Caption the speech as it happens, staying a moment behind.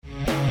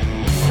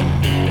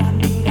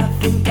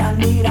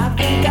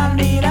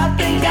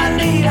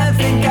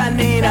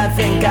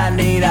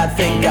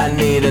think I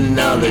need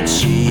another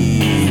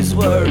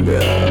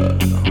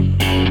cheeseburger.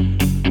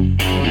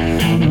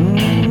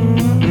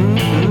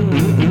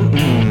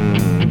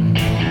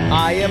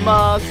 I am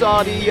a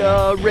Saudi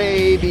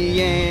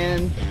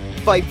Arabian,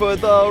 fight for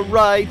the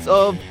rights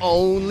of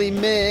only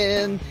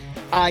men.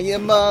 I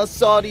am a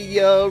Saudi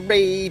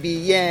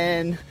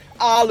Arabian,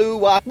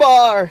 Allahu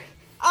Akbar,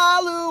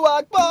 Allahu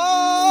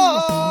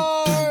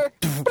Akbar.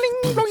 Bling,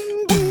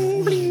 bling,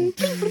 bling, bling,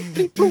 bling,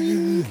 bling,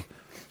 bling.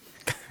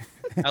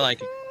 I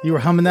like it. You were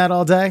humming that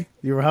all day?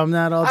 You were humming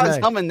that all day? I was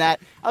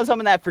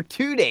humming that for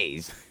 2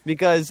 days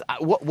because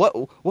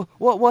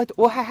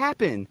what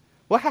happened?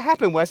 What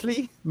happened,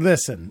 Wesley?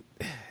 Listen,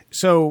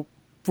 so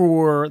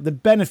for the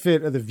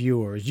benefit of the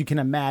viewers, you can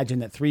imagine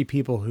that three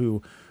people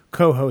who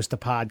co-host a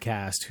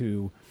podcast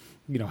who,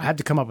 you know, have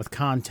to come up with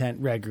content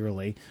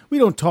regularly. We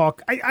don't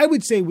talk. I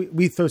would say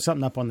we throw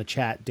something up on the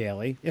chat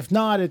daily. If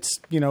not, it's,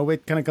 you know,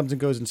 it kind of comes and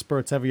goes in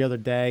spurts every other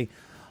day.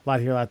 A lot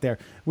here, a lot there.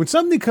 When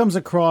something comes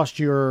across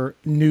your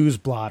news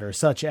blotter,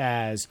 such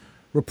as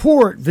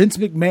report Vince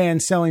McMahon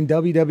selling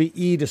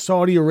WWE to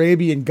Saudi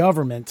Arabian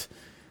government,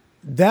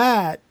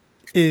 that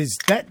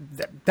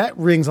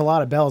rings a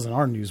lot of bells in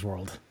our news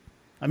world.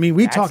 I mean,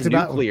 we talked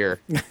about nuclear.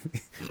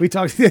 We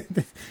talked.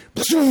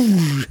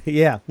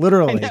 Yeah,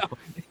 literally. I know.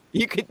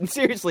 You could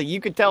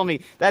tell me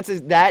that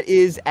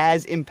is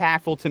as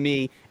impactful to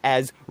me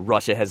as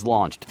Russia has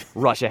launched.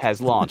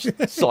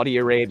 Saudi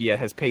Arabia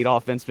has paid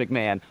off Vince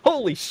McMahon.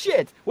 Holy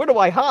shit! Where do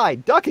I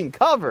hide? Duck and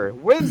cover.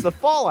 When's the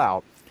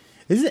fallout?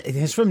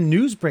 It's from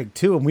Newsbreak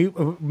too,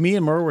 and me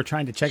and Murr were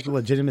trying to check the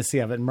legitimacy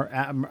of it.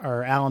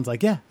 Or Alan's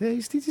like, yeah,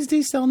 he's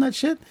selling that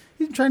shit.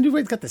 He's trying to do it.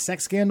 He's got the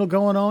sex scandal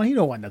going on. He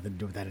don't want nothing to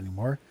do with that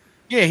anymore.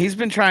 Yeah, he's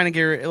been trying to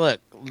get. Look,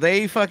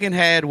 they fucking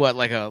had what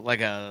like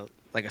a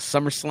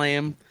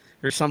SummerSlam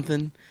or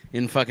something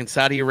in fucking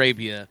Saudi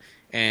Arabia,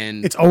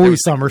 and it's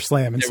always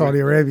SummerSlam in Saudi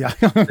Arabia.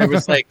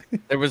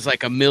 there was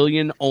like a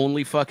million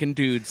only fucking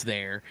dudes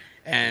there,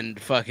 and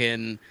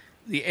fucking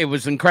it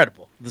was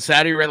incredible. The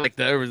Saudi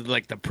there was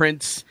like the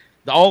prince,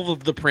 all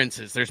of the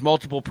princes. There's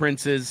multiple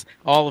princes.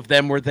 All of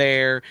them were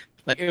there.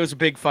 Like it was a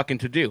big fucking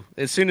to do.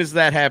 As soon as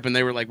that happened,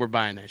 they were like, "We're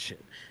buying that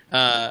shit."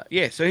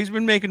 Yeah. So he's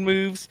been making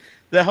moves.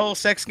 The whole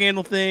sex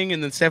scandal thing,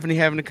 and then Stephanie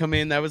having to come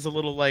in. That was a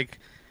little like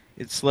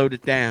it slowed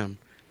it down.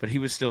 But he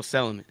was still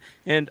selling it.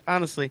 And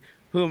honestly,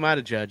 who am I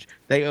to judge?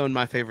 They own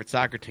my favorite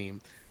soccer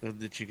team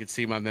that you could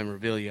see my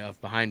memorabilia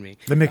of behind me.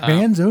 The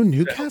McMahons own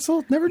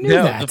Newcastle? Never knew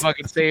that. The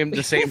fucking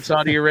the same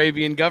Saudi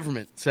Arabian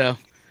government. So,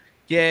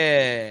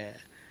 yeah.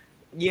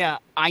 Yeah,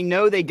 I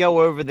know they go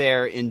over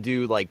there and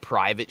do like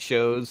private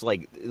shows.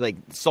 Like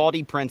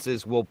Saudi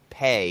princes will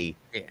pay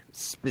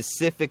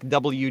specific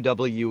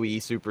WWE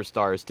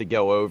superstars to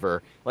go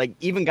over. Like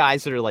even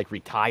guys that are like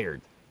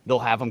retired. They'll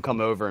have them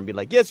come over and be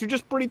like, yes, you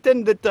just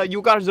pretend that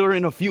you guys are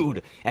in a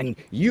feud, and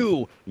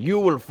you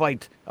will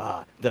fight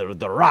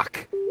the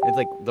Rock. It's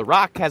like, The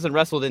Rock hasn't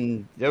wrestled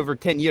in over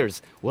 10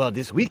 years. Well,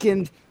 this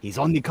weekend, he's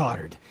on the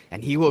card,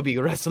 and he will be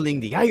wrestling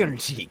the Iron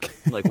Sheik.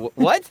 Like,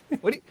 what?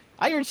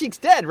 Iron Sheik's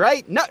dead,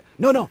 right?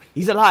 No,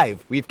 he's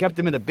alive. We've kept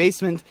him in a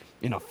basement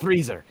in a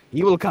freezer.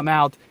 He will come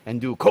out and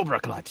do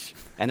Cobra Clutch.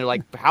 And they're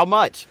like, how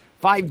much?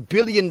 $5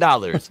 billion.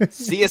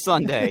 See you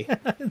Sunday.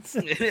 That's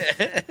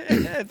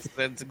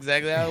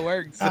exactly how it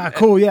works.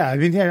 Cool. Yeah. I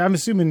mean, I'm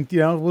assuming, you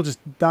know, we'll just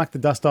knock the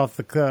dust off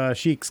the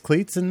Sheik's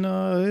cleats and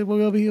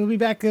we'll be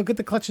back. We'll get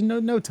the clutch in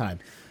no time.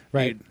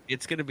 Right. Dude,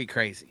 it's going to be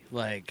crazy.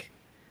 Like,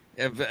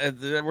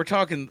 we're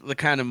talking the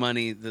kind of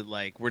money that,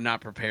 like, we're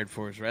not prepared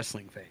for as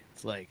wrestling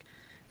fans. Like,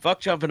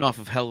 fuck jumping off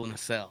of Hell in a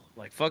Cell.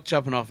 Like, fuck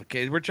jumping off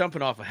we're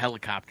jumping off of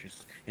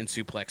helicopters and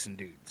suplexing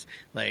dudes.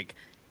 Like,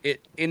 it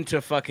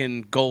into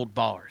fucking gold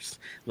bars.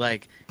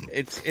 Like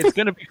it's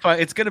gonna be fun.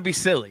 It's gonna be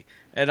silly,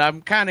 and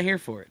I'm kind of here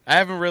for it. I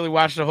haven't really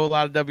watched a whole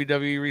lot of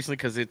WWE recently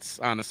because it's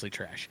honestly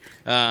trash.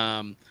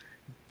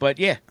 But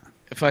yeah,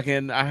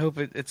 fucking I hope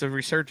it's a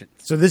resurgence.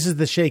 So this is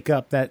the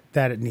shake-up that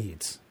it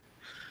needs.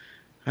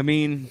 I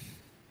mean,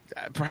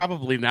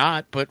 probably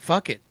not, but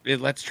fuck it.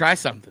 Let's try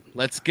something.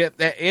 Let's get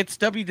that. It's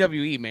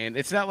WWE, man.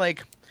 It's not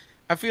like.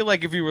 I feel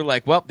like if you were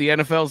like, well, the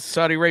NFL's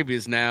Saudi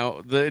Arabia's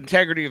now, the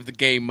integrity of the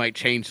game might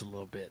change a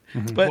little bit.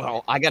 Mm-hmm. But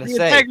well, I gotta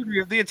say,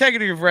 the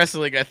integrity of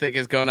wrestling, I think,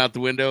 has gone out the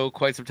window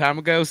quite some time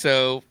ago.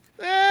 So,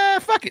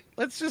 fuck it,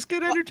 let's just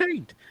get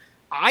entertained.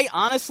 I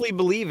honestly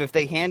believe if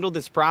they handle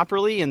this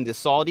properly and the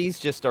Saudis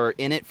just are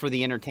in it for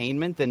the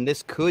entertainment, then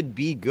this could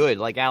be good.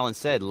 Like Alan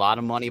said, a lot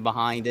of money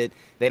behind it.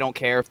 They don't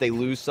care if they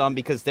lose some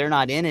because they're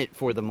not in it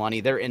for the money.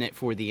 They're in it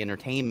for the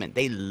entertainment.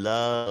 They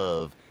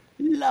love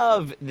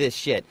this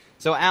shit.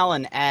 So,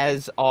 Alan,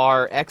 as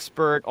our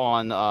expert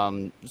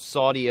on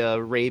Saudi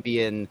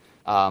Arabian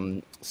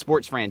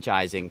sports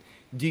franchising,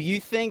 do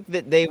you think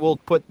that they will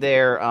put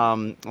their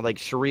like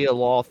Sharia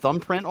law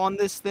thumbprint on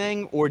this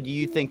thing, or do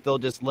you think they'll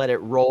just let it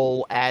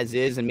roll as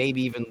is and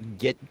maybe even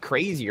get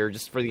crazier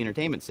just for the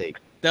entertainment's sake?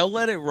 They'll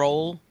let it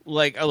roll.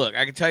 Like, look,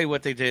 I can tell you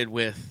what they did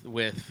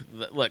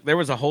look, there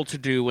was a whole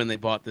to-do when they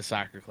bought the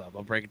soccer club.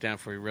 I'll break it down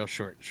for you real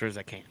short as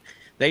I can.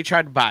 They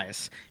tried to buy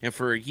us, and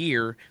for a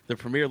year, the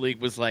Premier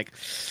League was like,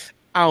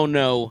 I don't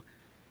know.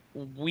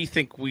 We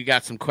think we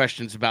got some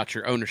questions about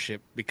your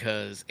ownership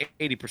because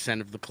 80%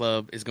 of the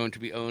club is going to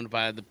be owned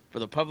by the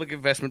Public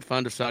Investment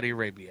Fund of Saudi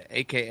Arabia,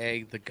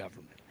 a.k.a. the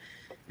government.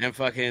 And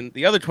fucking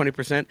the other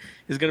 20%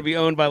 is going to be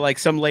owned by like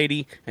some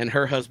lady and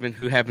her husband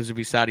who happens to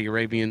be Saudi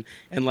Arabian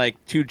and like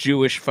 2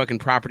 Jewish fucking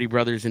property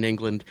brothers in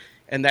England.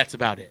 And that's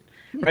about it.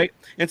 Right.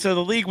 And so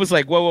the league was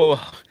like, whoa.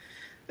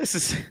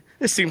 This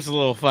seems a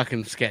little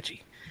fucking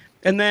sketchy.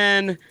 And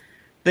then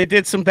they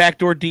did some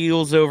backdoor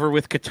deals over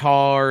with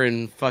Qatar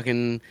and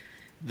fucking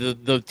the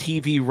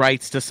TV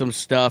rights to some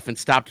stuff and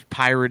stopped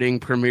pirating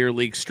Premier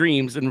League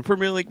streams. And the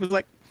Premier League was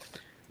like,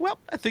 well,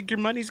 I think your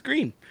money's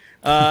green.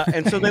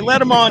 And so they let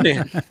them on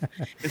in.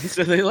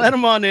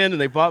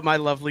 And they bought my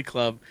lovely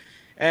club.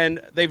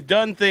 And they've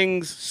done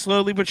things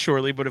slowly but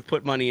surely, but have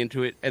put money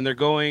into it. And they're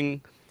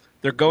going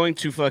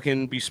to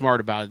fucking be smart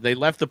about it. They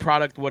left the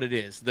product what it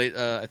is.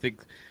 I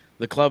think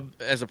the club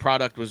as a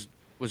product was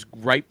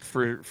ripe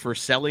for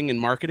selling and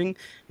marketing.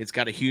 It's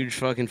got a huge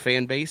fucking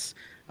fan base,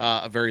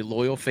 a very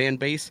loyal fan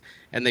base.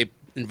 And they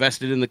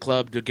invested in the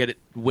club to get it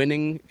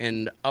winning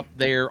and up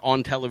there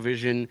on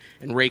television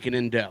and raking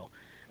in dough.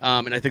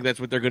 And I think that's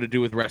what they're going to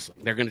do with wrestling.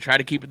 They're going to try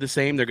to keep it the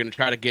same. They're going to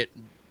try to get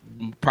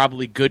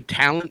probably good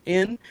talent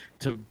in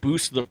to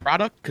boost the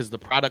product because the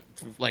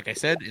product, like I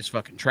said, is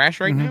fucking trash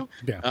right now.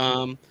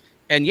 Yeah.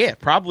 And yeah,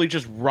 probably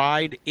just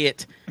ride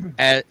it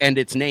and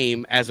its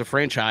name as a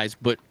franchise,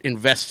 but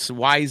invests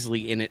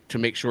wisely in it to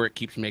make sure it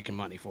keeps making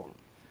money for them.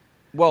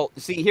 Well,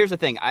 see, here's the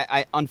thing.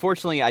 I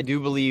unfortunately, I do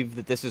believe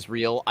that this is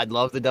real. I'd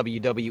love the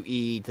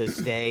WWE to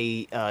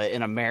stay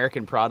an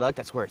American product.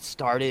 That's where it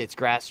started. It's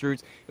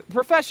grassroots.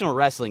 Professional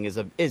wrestling is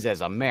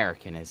as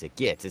American as it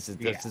gets. It's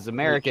as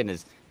American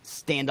as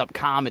stand-up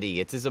comedy.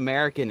 It's as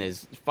American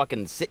as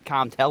fucking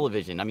sitcom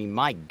television. I mean,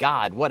 my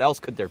God, what else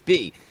could there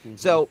be? Mm-hmm.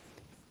 So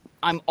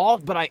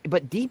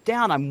but deep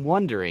down, I'm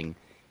wondering,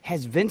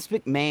 has Vince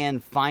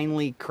McMahon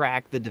finally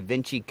cracked the Da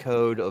Vinci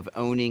Code of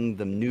owning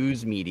the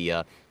news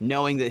media,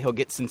 knowing that he'll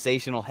get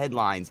sensational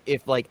headlines?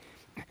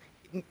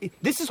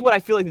 This is what I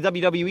feel like the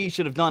WWE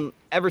should have done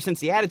ever since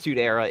the Attitude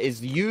Era,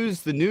 is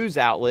use the news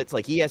outlets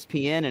like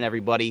ESPN and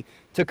everybody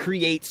to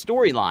create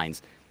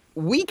storylines.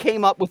 We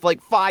came up with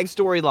like 5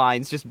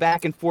 storylines just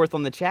back and forth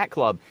on the chat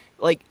club.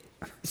 Like,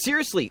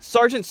 seriously,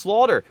 Sergeant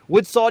Slaughter,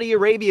 would Saudi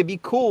Arabia be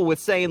cool with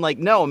saying, like,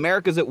 no,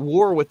 America's at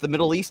war with the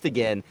Middle East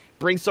again,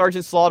 bring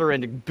Sergeant Slaughter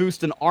in to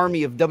boost an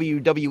army of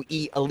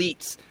WWE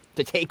elites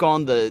to take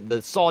on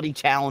the Saudi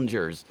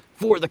challengers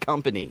for the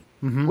company?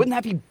 Mm-hmm. Wouldn't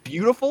that be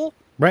beautiful?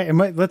 Right, and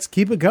let's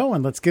keep it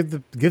going. Let's give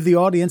the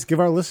audience, give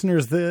our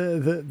listeners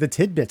the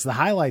tidbits, the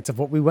highlights of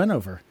what we went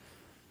over.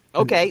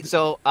 Okay,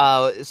 so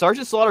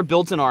Sergeant Slaughter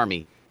builds an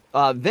army.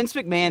 Vince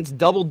McMahon's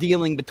double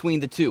dealing between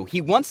the two. He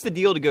wants the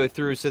deal to go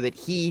through so that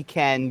he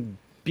can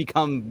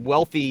become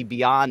wealthy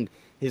beyond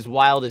his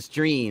wildest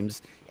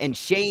dreams. And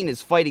Shane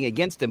is fighting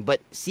against him, but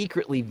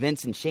secretly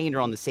Vince and Shane are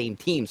on the same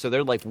team. So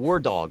they're like war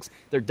dogs.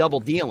 They're double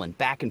dealing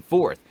back and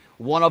forth.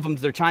 One of them,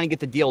 they're trying to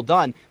get the deal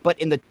done, but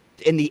in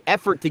the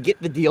effort to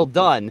get the deal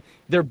done,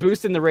 they're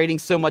boosting the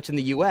ratings so much in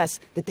the U.S.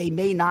 that they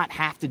may not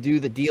have to do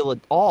the deal at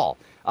all.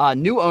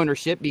 New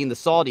ownership, being the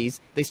Saudis,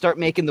 they start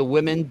making the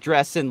women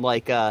dress in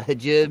like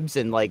hijabs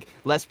and like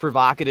less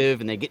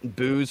provocative, and they're getting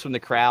boos from the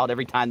crowd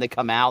every time they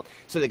come out.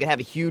 So they can have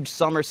a huge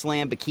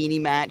SummerSlam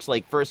bikini match,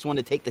 like first one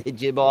to take the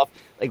hijab off,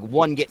 like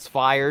one gets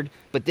fired,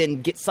 but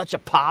then gets such a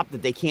pop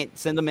that they can't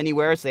send them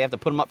anywhere, so they have to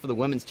put them up for the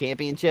women's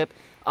championship.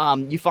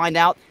 You find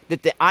out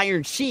that the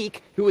Iron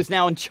Sheik, who is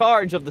now in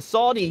charge of the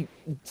Saudi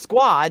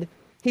squad,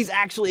 he's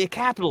actually a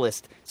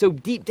capitalist. So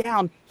deep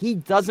down, he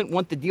doesn't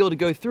want the deal to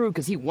go through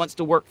because he wants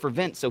to work for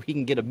Vince so he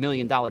can get $1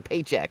 million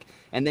paycheck.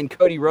 And then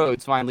Cody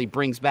Rhodes finally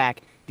brings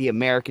back the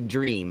American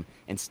dream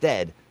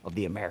instead of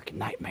the American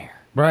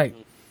nightmare. Right.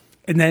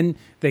 And then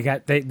they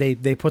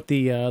put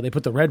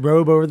the red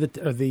robe over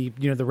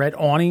the red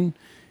awning,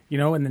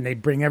 and then they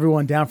bring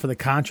everyone down for the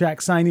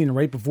contract signing, and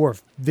right before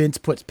Vince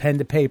puts pen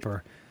to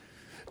paper,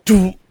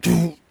 the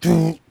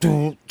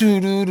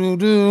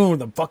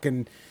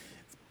fucking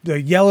the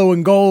yellow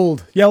and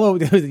gold,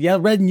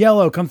 red and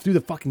yellow come through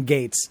the fucking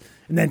gates,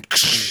 and then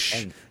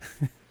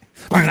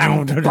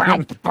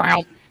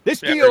this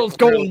deal's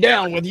going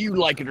down whether you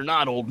like it or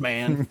not, old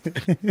man.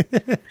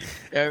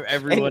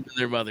 Everyone and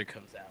their mother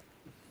comes out.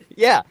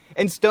 Yeah,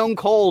 and Stone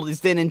Cold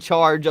is then in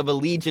charge of a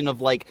legion of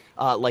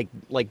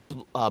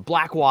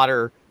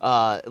Blackwater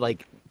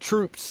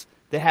troops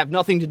that have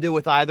nothing to do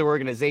with either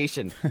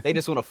organization. They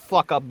just want to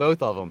fuck up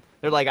both of them.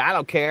 They're like, I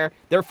don't care.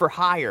 They're for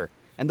hire,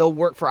 and they'll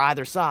work for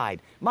either side.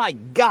 My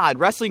God,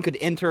 wrestling could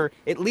enter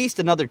at least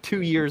another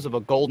 2 years of a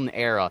golden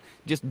era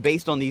just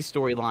based on these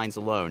storylines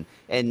alone.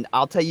 And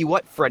I'll tell you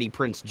what, Freddie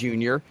Prinze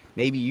Jr.,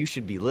 maybe you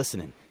should be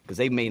listening, because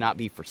they may not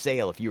be for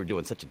sale if you were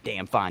doing such a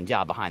damn fine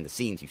job behind the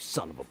scenes, you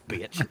son of a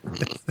bitch.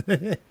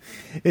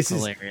 It's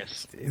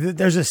hilarious.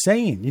 There's a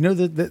saying,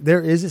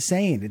 there is a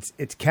saying.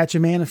 It's catch a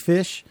man a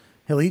fish,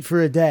 he'll eat for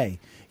a day.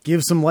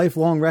 give some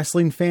lifelong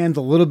wrestling fans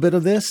a little bit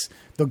of this,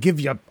 they'll give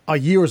you a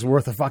year's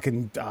worth of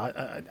fucking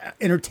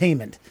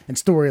entertainment and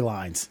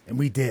storylines. And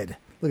we did.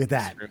 Look at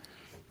that.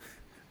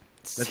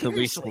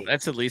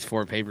 That's at least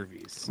 4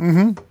 pay-per-views.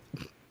 Mm-hmm.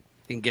 You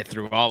can get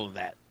through all of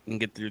that. You can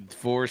get through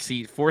 4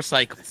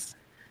 cycles.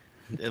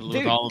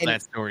 With all of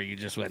that story you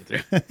just went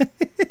through.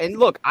 And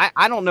look,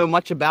 I don't know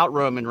much about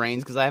Roman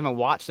Reigns because I haven't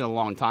watched in a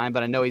long time,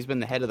 but I know he's been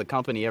the head of the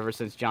company ever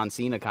since John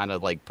Cena kind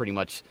of like pretty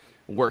much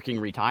working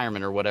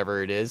retirement or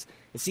whatever it is.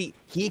 See,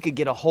 he could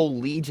get a whole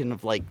legion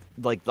of like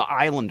the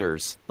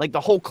Islanders, like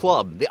the whole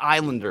club, the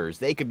Islanders.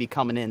 They could be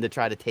coming in to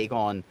try to take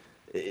on,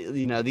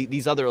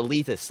 these other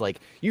elitists. Like,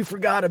 you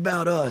forgot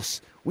about us.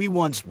 We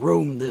once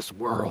roamed this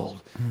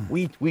world.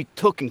 We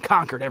took and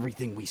conquered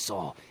everything we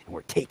saw, and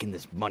we're taking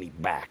this money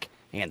back.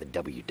 And the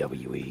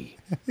WWE.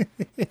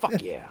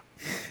 Fuck yeah.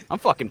 I'm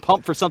fucking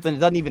pumped for something that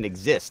doesn't even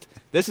exist.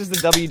 This is the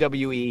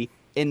WWE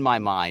in my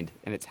mind,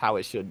 and it's how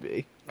it should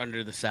be.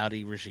 Under the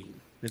Saudi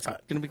regime. It's going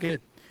to be good.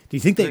 Do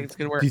you think it's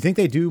going to work? Do you think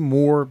they do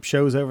more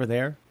shows over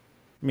there?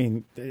 I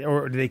mean,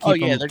 or do they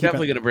keep they're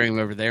definitely going to bring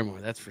them over there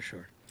more. That's for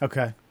sure.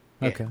 Okay.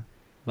 Yeah. Okay.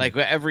 Like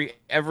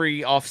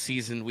every off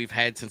season we've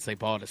had since they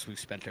bought us, we've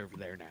spent over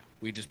there now.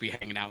 We just be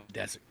hanging out in the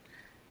desert.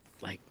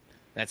 Like,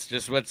 that's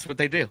just what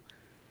they do.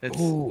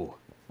 Ooh.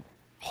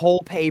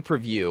 Whole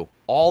pay-per-view,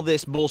 all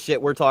this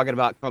bullshit we're talking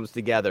about comes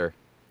together.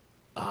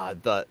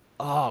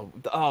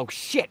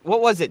 Shit,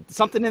 what was it?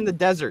 Something in the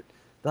desert.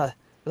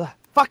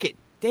 Fuck it,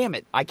 damn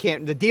it, I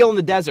can't. The Deal in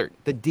the Desert.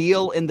 The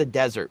Deal in the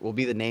Desert will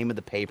be the name of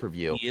the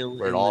pay-per-view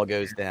where it all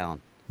goes down.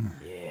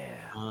 Yeah.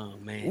 Oh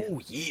man. Oh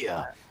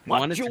yeah.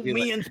 Macho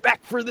Man's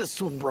back for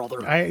this one,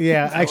 brother.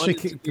 Actually,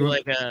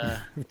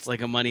 it's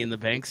like a Money in the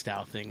Bank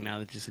style thing now.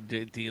 That just a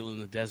Deal in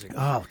the Desert.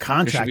 Oh,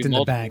 contract in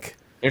the bank.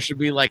 There should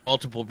be like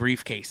multiple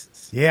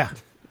briefcases. Yeah.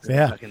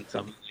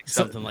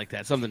 Something like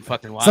that. Something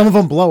fucking wild. Some of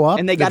them blow up,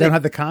 and they don't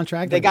have the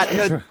contract. They got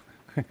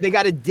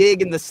to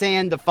dig in the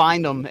sand to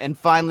find them, and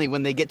finally,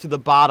 when they get to the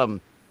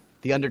bottom,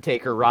 the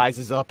Undertaker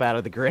rises up out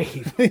of the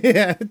grave.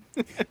 Yeah,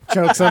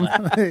 chokes him.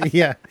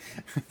 Yeah.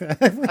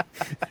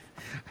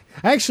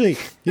 Actually,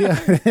 yeah.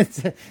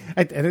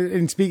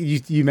 And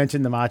speak, you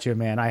mentioned the Macho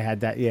Man. I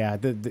had that. Yeah,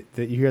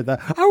 you hear the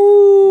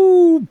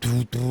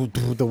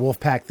the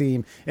Wolfpack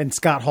theme, and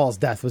Scott Hall's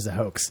death was a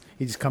hoax.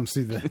 He just comes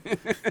through the.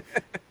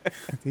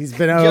 He's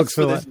been a hoax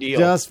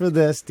just for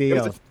this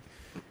deal.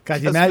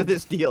 God,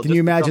 can you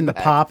imagine the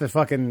pop if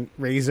fucking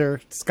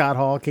Razor Scott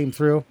Hall came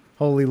through?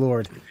 Holy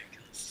Lord!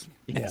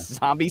 Yeah.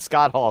 Zombie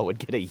Scott Hall would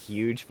get a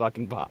huge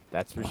fucking pop.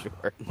 That's for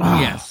sure.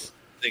 Yes,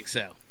 I think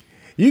so.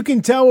 You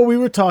can tell what we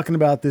were talking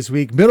about this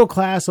week. Middle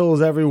class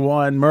holes,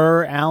 everyone.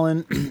 Murr,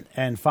 Allen,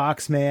 and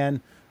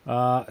Foxman.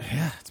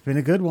 It's been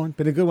a good one.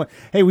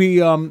 Hey, we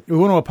want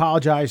to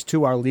apologize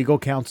to our legal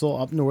counsel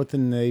up north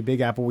in the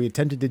Big Apple. We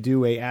attempted to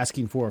do a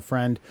asking for a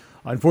friend.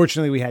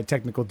 Unfortunately, we had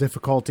technical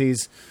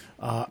difficulties,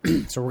 so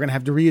we're going to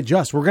have to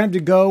readjust. We're going to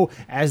have to go,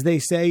 as they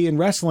say in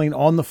wrestling,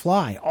 on the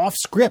fly, off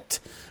script.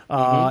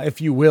 If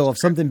you will, if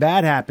something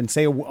bad happens,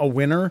 say a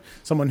winner,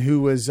 someone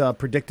who was not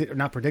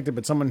predicted,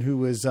 but someone who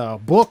was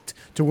booked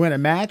to win a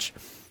match,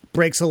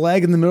 breaks a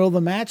leg in the middle of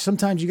the match,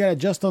 sometimes you got to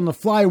adjust on the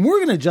fly. And we're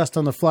going to adjust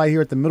on the fly here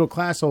at the Middle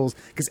Class Holes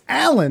because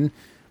Alan,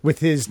 with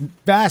his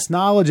vast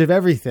knowledge of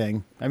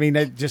everything, I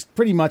mean, just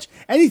pretty much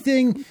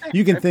anything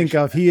you can think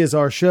of, he is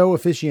our show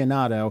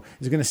aficionado,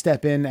 is going to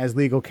step in as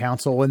legal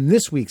counsel in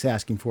this week's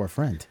Asking for a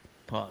Friend.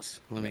 Pause.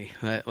 Let me.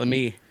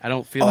 I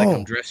don't feel like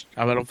I'm dressed.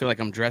 I don't feel like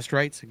I'm dressed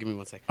right. So give me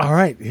 1 second. All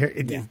right, here.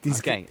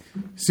 Okay.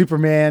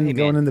 Superman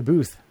going in the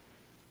booth.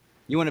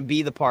 You want to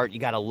be the part, you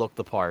got to look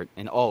the part.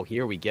 And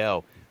here we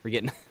go. We're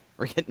getting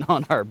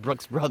on our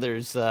Brooks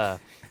Brothers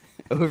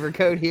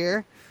overcoat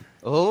here.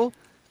 Oh,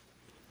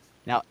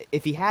 now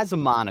if he has a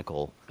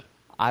monocle,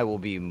 I will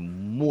be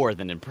more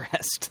than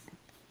impressed.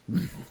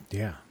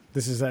 Yeah,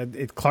 this is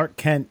Clark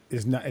Kent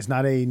is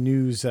not a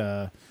news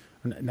not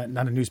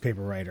a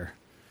newspaper writer.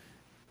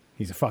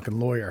 He's a fucking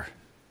lawyer.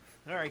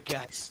 All right,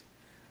 guys.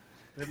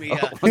 Let me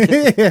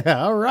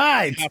yeah, all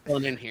right. Hop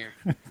on in here.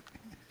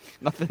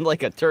 Nothing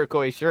like a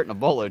turquoise shirt and a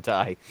bolo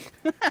tie.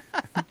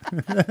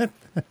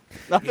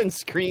 Nothing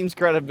screams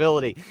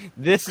credibility.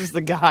 This is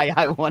the guy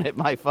I want at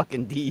my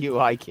fucking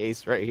DUI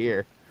case right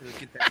here. We'll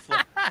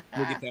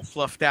get that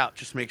fluffed out.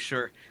 Just make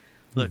sure.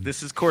 Look,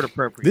 this is court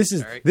appropriate. This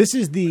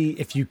is the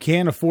if you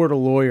can't afford a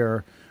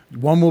lawyer,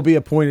 one will be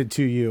appointed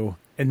to you,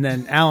 and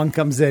then Alan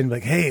comes in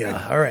like, hey,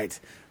 all right.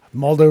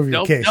 Mulled over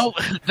your case.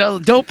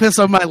 Don't piss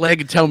on my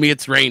leg and tell me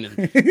it's raining.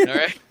 All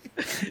right?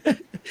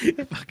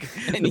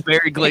 The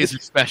Barry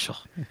Glazer special.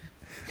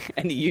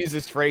 And he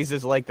uses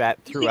phrases like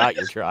that throughout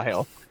your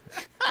trial.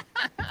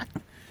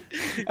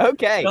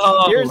 Okay.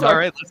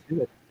 Let's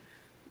do it.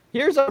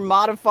 Here's our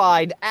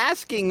modified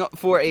asking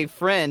for a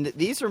friend.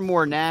 These are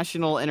more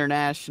national,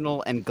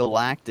 international, and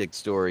galactic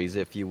stories,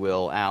 if you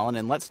will, Alan.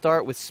 And let's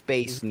start with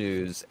space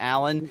news.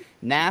 Alan,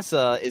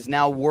 NASA is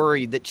now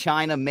worried that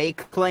China may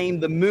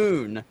claim the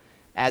moon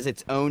as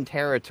its own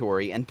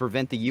territory and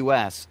prevent the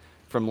U.S.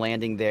 from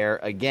landing there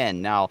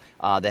again. Now,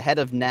 the head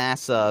of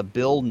NASA,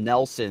 Bill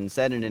Nelson,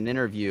 said in an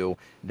interview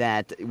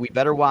that we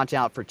better watch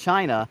out for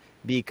China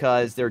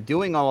because they're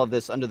doing all of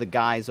this under the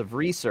guise of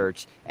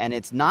research, and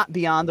it's not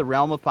beyond the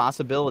realm of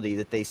possibility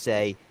that they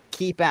say,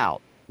 keep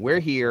out. We're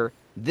here.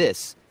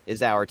 This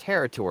is our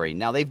territory.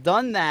 Now, they've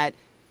done that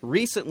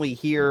recently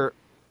here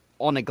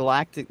on a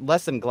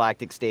less than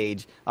galactic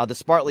stage. The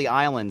Spratly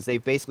Islands,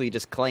 they've basically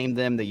just claimed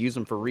them. They use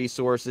them for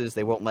resources.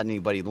 They won't let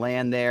anybody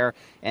land there.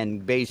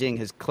 And Beijing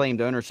has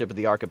claimed ownership of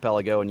the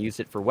archipelago and used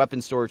it for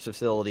weapon storage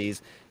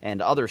facilities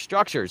and other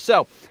structures.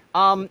 So,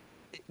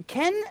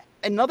 can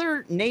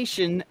another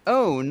nation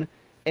own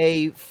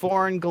a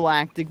foreign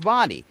galactic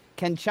body?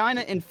 Can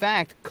China, in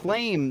fact,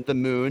 claim the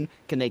moon?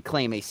 Can they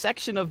claim a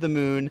section of the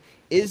moon?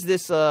 Is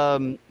this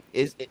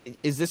is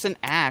this an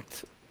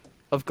act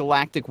of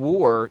galactic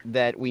war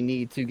that we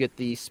need to get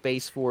the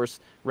Space Force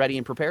ready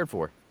and prepared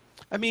for?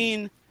 I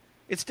mean,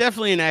 it's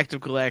definitely an act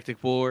of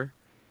galactic war,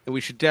 and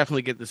we should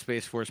definitely get the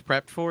Space Force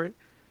prepped for it.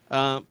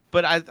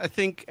 But I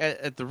think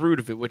at the root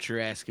of it, what you're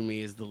asking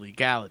me is the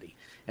legality.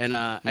 And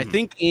I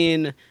think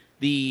in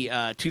the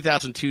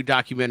 2002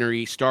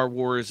 documentary Star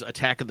Wars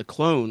Attack of the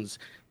Clones,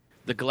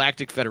 the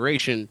Galactic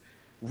Federation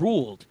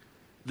ruled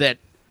that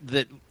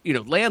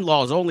land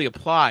laws only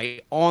apply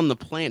on the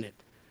planet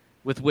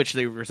with which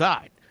they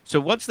reside. So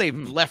once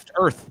they've left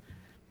Earth,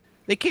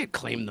 they can't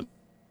claim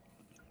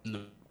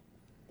them.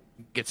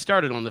 Get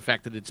started on the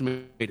fact that it's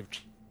made of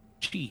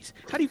cheese.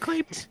 How do you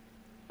claim it?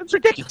 That's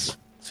ridiculous.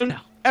 So no,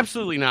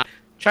 absolutely not.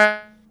 China's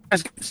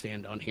got to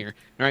stand on here.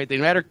 All right, they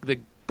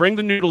bring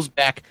the noodles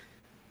back.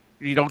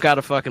 You don't got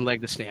a fucking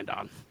leg to stand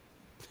on.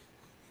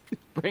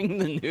 Bring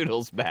the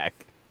noodles back.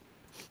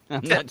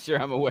 I'm not sure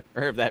I'm aware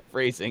of that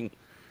phrasing.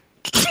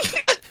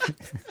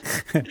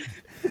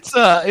 It's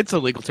a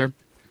legal term.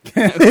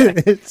 Fair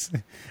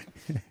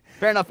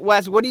enough,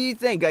 Wes. What do you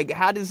think? Like,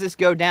 how does this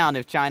go down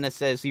if China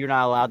says you're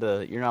not allowed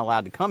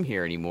to come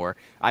here anymore?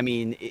 I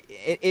mean,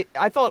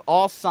 I thought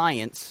all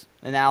science,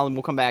 and Alan,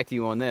 we'll come back to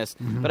you on this,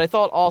 but I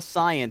thought all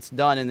science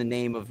done in the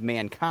name of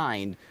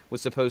mankind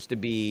was supposed to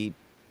be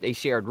a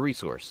shared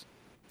resource.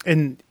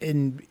 And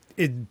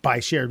by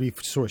shared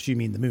resource, you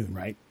mean the moon,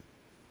 right?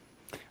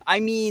 I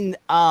mean,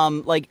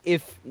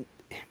 if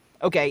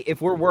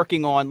we're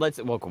working on,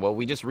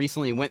 we just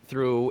recently went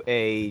through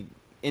a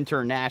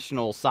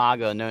international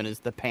saga known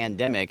as the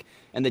pandemic,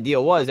 and the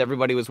deal was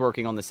everybody was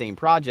working on the same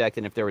project,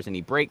 and if there was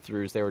any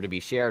breakthroughs, they were to be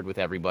shared with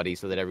everybody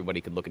so that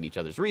everybody could look at each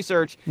other's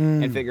research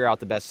and figure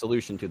out the best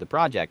solution to the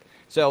project.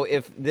 So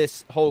if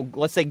this whole,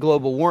 let's say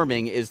global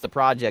warming is the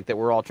project that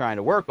we're all trying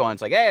to work on,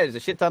 it's like, hey, there's a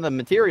shit ton of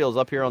materials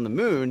up here on the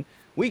moon.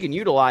 We can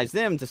utilize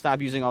them to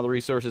stop using all the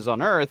resources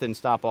on Earth and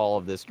stop all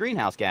of this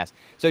greenhouse gas.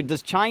 So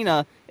is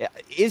China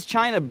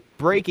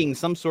breaking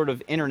some sort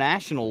of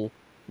international,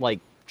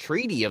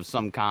 treaty of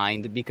some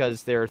kind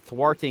because they're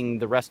thwarting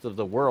the rest of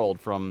the world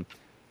from,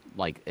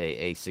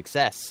 a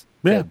success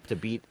to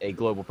beat a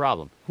global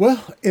problem?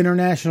 Well,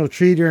 international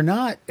treaty or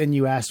not, and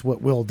you asked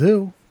what we'll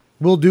do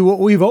what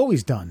we've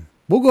always done.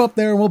 We'll go up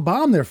there and we'll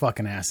bomb their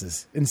fucking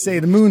asses and say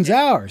the moon's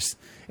ours.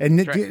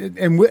 And right.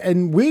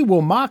 and we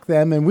will mock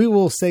them and we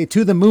will say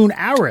to the moon,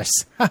 ours.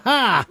 Ha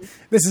ha!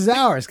 This is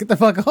ours. Get the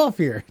fuck off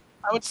here.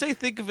 I would say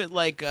think of it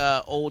like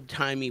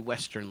old-timey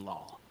Western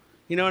law.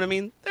 You know what I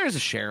mean? There's a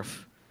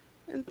sheriff.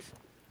 And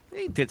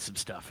he did some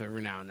stuff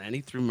every now and then.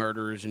 He threw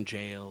murderers in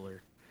jail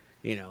or,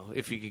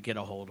 if you could get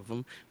a hold of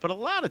them. But a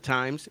lot of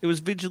times it was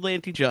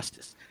vigilante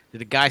justice.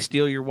 Did a guy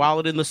steal your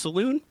wallet in the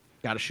saloon?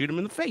 Got to shoot him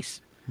in the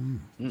face.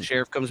 The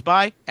sheriff comes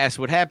by, asks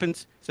what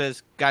happens,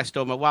 says, guy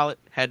stole my wallet,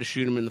 had to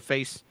shoot him in the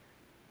face.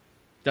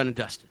 Done and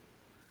dusted.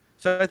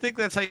 So I think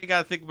that's how you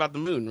got to think about the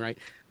moon, right?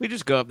 We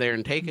just go up there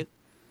and take it.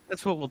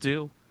 That's what we'll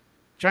do.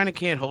 China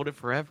can't hold it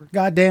forever.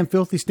 Goddamn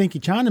filthy,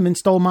 stinky Chinaman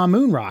stole my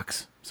moon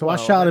rocks. So I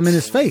shot him in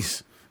his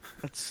face.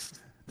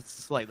 That's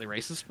slightly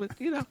racist, but,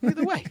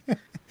 either way.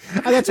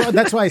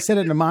 That's why I said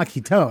it in a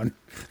mocky tone.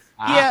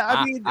 Yeah,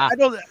 I mean,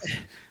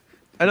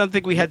 I don't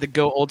think we had to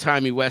go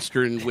old-timey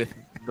Western with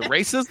the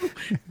racism.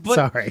 But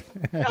sorry.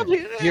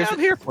 I'm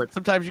here for it.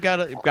 Sometimes you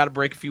gotta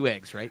break a few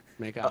eggs, right?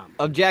 Make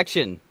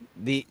objection.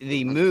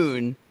 The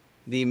moon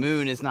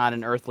is not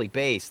an earthly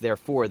base.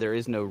 Therefore, there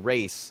is no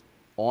race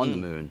on the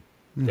moon.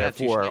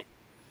 Therefore,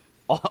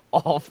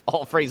 all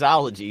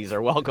phraseologies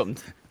are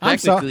welcomed. I'm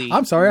sorry.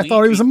 I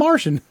thought he was a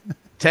Martian.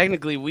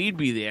 Technically, we'd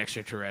be the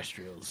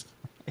extraterrestrials.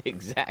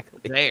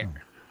 Exactly.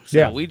 There.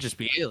 So we'd just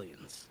be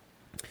aliens.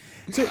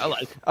 So, I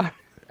like it.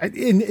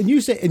 And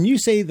you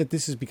say that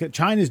this is because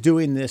China's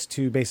doing this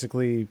to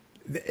basically,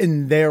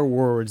 in their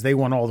words, they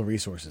want all the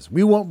resources.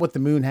 We want what the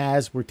moon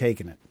has. We're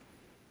taking it.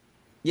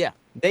 Yeah,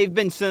 they've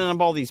been sending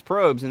up all these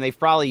probes, and they've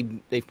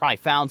probably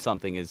found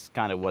something. Is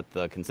kind of what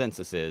the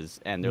consensus is,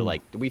 and they're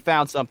like, we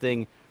found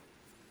something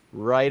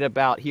right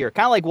about here,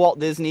 kind of like Walt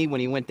Disney when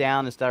he went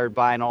down and started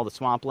buying all the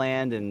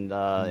swampland in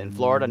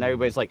Florida, and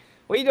everybody's like,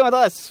 "What are you doing with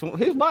us?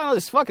 Who's buying all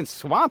this fucking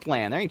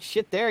swampland? There ain't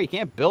shit there. You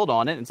can't build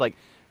on it." And it's like,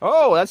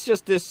 oh, that's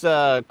just this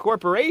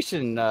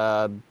corporation,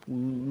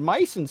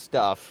 mice and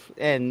stuff,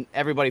 and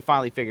everybody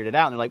finally figured it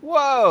out, and they're like,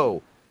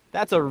 whoa.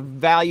 that's a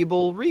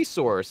valuable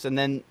resource. And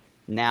then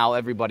now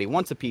everybody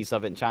wants a piece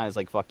of it, and China's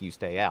like, fuck you,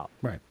 stay out.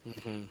 Right.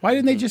 Why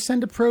didn't they just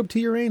send a probe to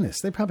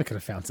Uranus? They probably could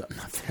have found something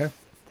out there.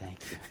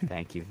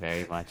 Thank you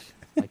very much.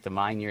 Like to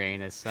mine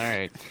Uranus. All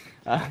right.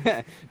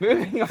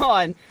 Moving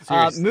on.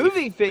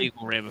 Movie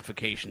legal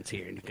ramifications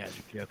here, and you guys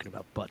are joking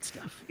about butt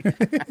stuff.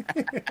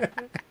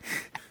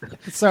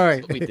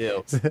 Sorry. We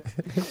do.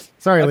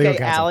 Sorry, okay, legal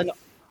counsel. Alan.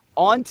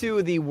 On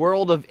to the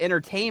world of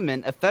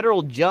entertainment. A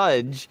federal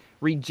judge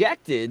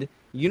rejected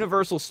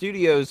Universal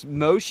Studios'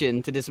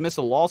 motion to dismiss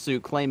a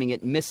lawsuit claiming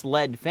it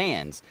misled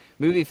fans.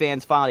 Movie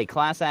fans filed a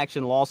class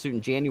action lawsuit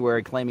in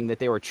January claiming that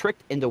they were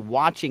tricked into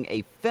watching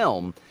a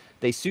film.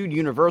 They sued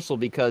Universal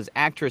because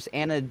actress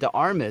Ana de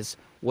Armas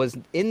was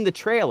in the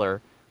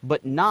trailer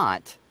but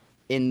not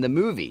in the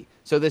movie.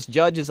 So this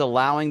judge is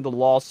allowing the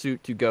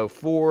lawsuit to go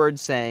forward,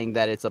 saying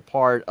that it's a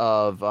part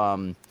of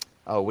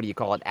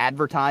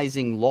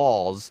advertising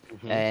laws,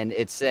 and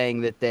it's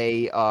saying that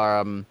they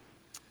are.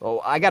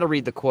 I got to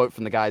read the quote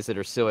from the guys that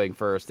are suing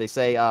first. They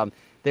say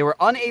they were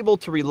unable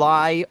to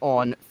rely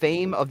on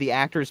fame of the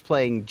actors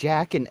playing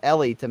Jack and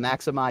Ellie to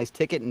maximize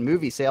ticket and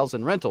movie sales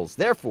and rentals.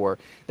 Therefore,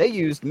 they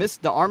used Miss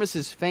de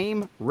Armas's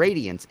fame,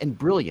 radiance, and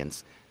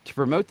brilliance to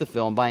promote the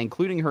film by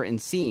including her in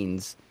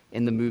scenes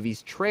in the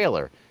movie's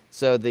trailer.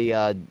 So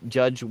the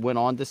judge went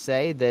on to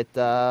say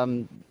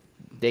that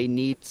they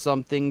need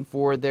something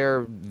for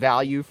their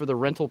value for the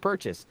rental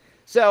purchase.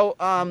 So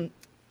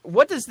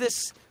what does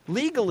this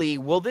legally,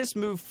 will this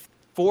move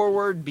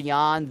forward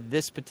beyond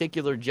this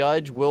particular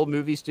judge? Will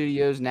movie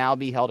studios now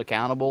be held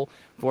accountable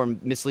for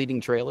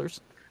misleading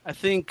trailers? I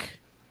think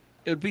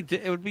it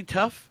would be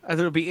tough. I think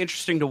it would be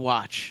interesting to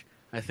watch.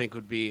 I think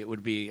it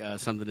would be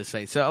something to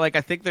say. So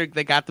I think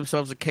they got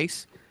themselves a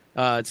case.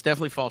 It's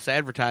definitely false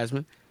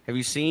advertisement. Have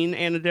you seen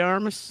Ana de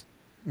Armas?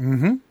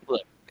 Mm-hmm.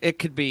 Look, it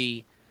could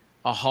be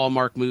a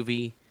Hallmark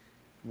movie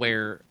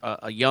where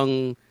a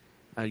young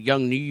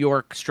New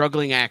York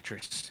struggling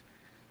actress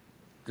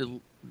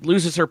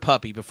loses her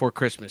puppy before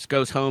Christmas,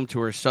 goes home to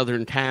her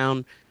southern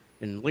town,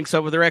 and links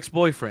up with her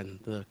ex-boyfriend,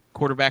 the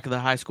quarterback of the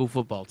high school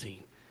football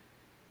team.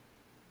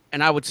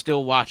 And I would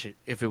still watch it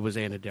if it was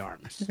Ana de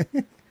Armas.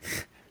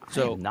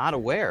 So I'm not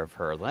aware of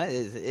her.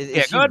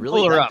 Is she go ahead and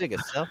really pull her that up. big a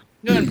self?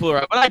 Go ahead and pull her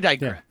up, but I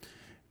digress.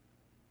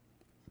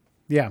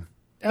 Yeah.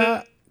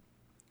 Okay.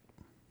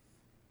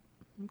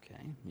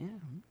 Yeah.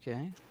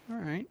 Okay. All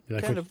right. You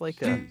like Kind what- of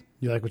like a.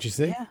 You like what you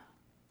see?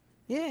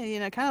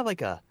 Yeah. Kind of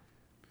like a.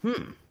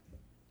 Kind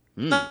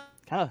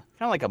of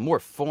like a more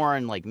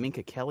foreign, like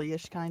Minka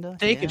Kelly-ish kind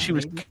of. And she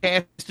was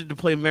casted to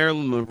play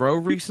Marilyn Monroe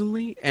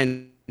recently,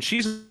 and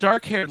she's a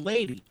dark-haired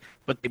lady,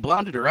 but they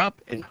blonded her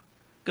up, and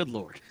good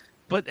lord.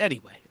 But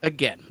anyway,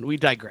 again, we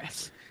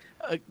digress.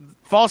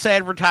 False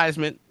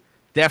advertisement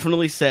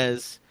definitely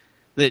says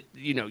that,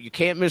 you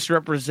can't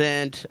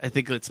misrepresent. I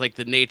think it's like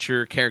the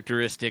nature,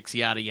 characteristics,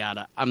 yada,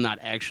 yada. I'm not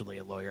actually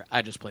a lawyer.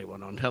 I just play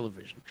one on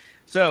television.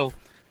 So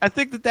I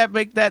think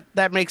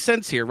that makes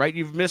sense here, right?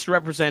 You've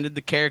misrepresented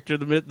the character,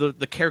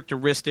 the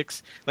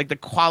characteristics, like the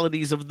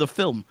qualities of the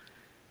film.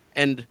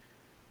 And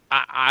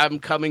I'm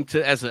coming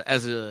to as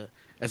a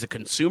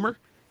consumer,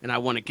 and I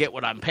want to get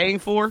what I'm paying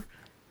for.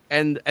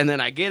 And then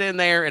I get in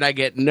there and I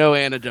get no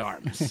Ana de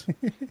Armas.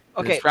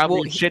 Okay, it's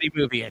probably a shitty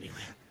movie anyway.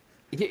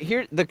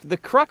 Here, the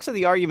crux of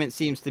the argument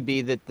seems to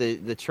be that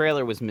the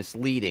trailer was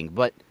misleading,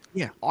 but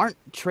aren't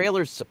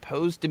trailers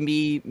supposed to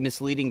be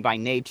misleading by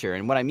nature?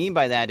 And what I mean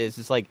by that is,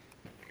 it's like,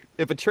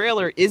 if a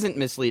trailer isn't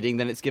misleading,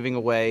 then it's giving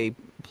away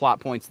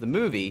plot points of the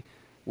movie,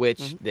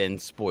 which then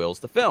spoils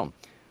the film.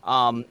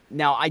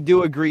 Now, I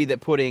do agree that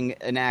putting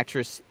an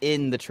actress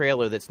in the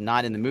trailer that's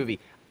not in the movie,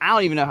 I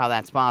don't even know how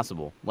that's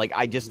possible. Like,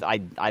 I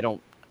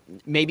don't.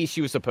 Maybe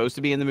she was supposed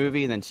to be in the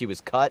movie and then she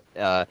was cut,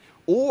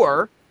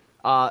 or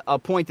a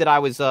point that I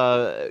was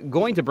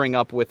going to bring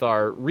up with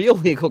our real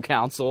legal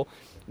counsel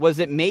was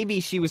that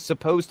maybe she was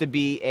supposed to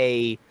be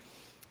a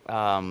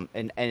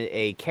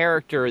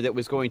character that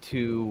was going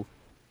to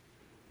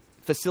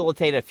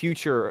facilitate a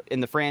future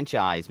in the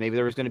franchise. Maybe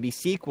there was going to be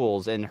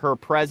sequels, and her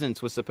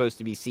presence was supposed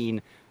to be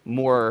seen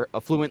more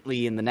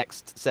fluently in the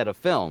next set of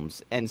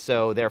films. And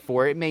so,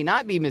 therefore, it may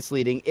not be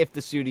misleading if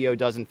the studio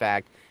does, in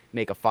fact,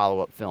 make a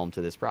follow-up film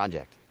to this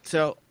project.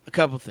 So, a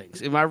couple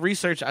things. In my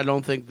research, I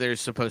don't think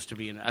there's supposed to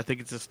be in it. I think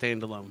it's a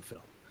standalone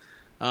film.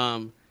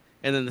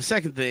 And then the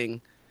second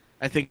thing,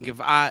 I think if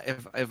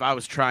I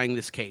was trying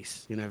this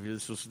case,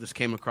 if this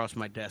came across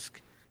my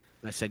desk,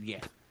 and I said, yeah,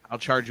 I'll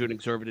charge you an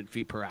exorbitant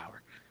fee per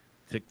hour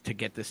to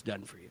get this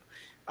done for you.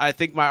 I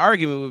think my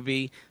argument would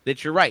be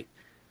that you're right.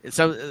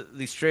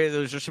 These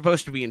trailers are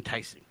supposed to be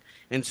enticing.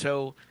 And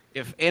so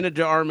if Ana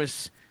de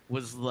Armas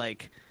was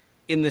like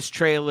in this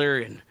trailer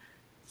and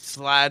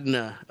sliding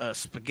a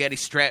spaghetti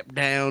strap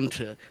down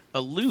to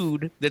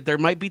allude that there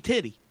might be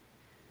titty.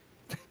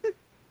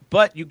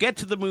 But you get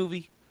to the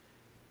movie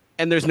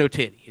and there's no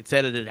titty. It's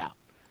edited out.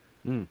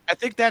 I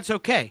think that's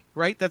okay,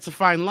 right? That's a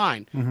fine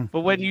line.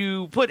 But when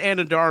you put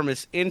Ana de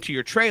Armas into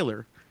your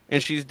trailer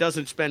and she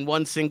doesn't spend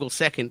one single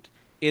second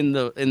in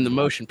the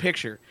motion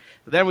picture,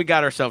 then we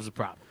got ourselves a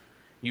problem.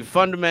 You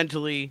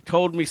fundamentally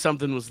told me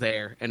something was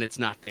there, and it's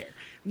not there.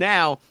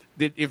 Now,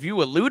 if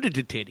you alluded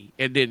to titty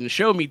and didn't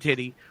show me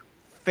titty,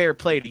 fair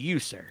play to you,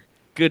 sir.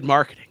 Good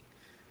marketing.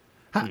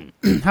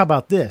 How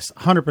about this?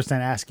 100%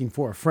 asking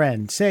for a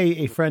friend. Say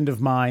a friend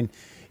of mine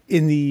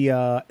in the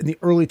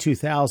early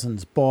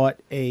 2000s bought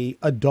a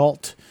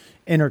adult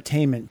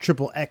entertainment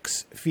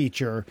XXX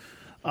feature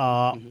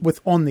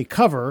with on the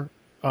cover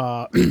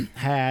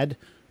had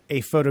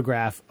a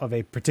photograph of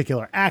a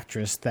particular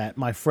actress that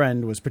my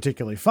friend was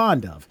particularly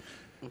fond of.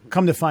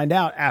 Come to find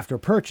out, after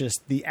purchase,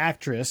 the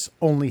actress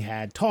only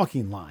had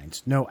talking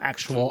lines, no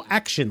actual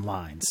action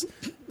lines.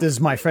 Does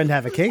my friend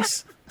have a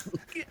case?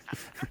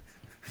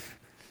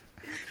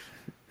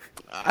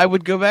 I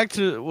would go back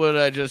to what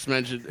I just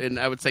mentioned, and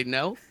I would say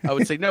no. I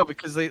would say no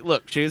because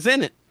look, she was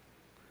in it,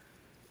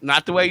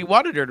 not the way you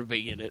wanted her to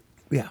be in it.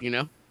 Yeah, you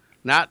know,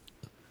 not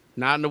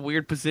in a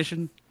weird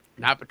position,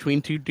 not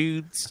between two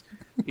dudes.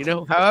 You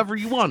know, however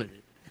you wanted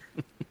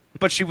it,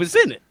 but she was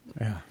in it.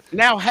 Yeah.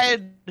 Now,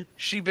 had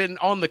she been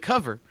on the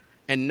cover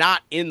and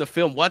not in the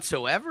film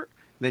whatsoever,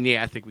 then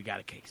yeah, I think we got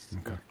a case.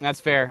 Okay. That's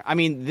fair. I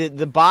mean,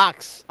 the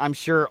box, I'm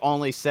sure,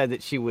 only said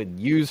that she would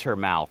use her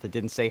mouth. It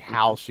didn't say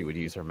how she would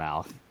use her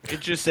mouth. It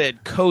just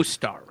said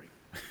co-starring.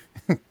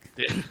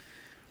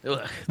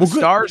 The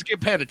stars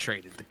get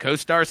penetrated. The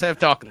co-stars have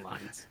talking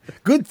lines.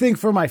 Good thing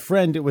for my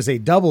friend, it was a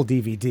double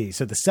DVD.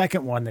 So the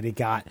second one that he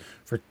got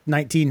for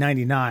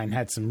 $19.99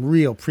 had some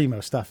real primo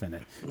stuff in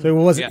it. So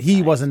it wasn't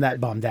he wasn't that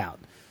bummed out.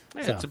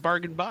 Yeah, so. It's a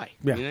bargain buy.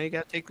 Yeah. You know, you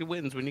got to take the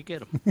wins when you get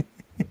them.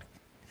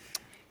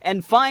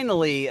 And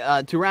finally,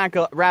 to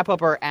wrap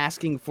up our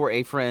asking for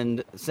a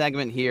friend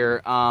segment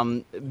here,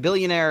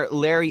 billionaire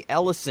Larry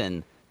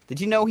Ellison. Did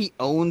you know he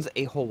owns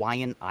a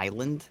Hawaiian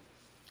island?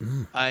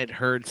 I'd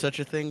heard such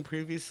a thing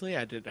previously.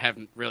 I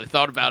haven't really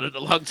thought about it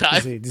in a long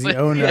time. Does he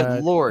own?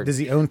 Lord. Does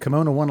he own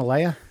Kimono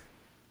Wanalea?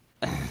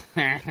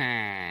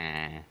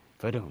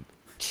 Ba-dum.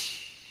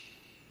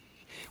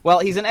 Well,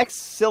 he's an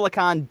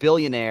ex-Silicon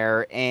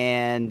billionaire,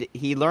 and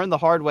he learned the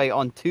hard way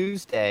on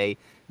Tuesday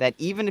that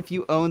even if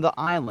you own the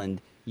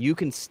island, you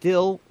can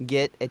still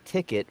get a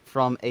ticket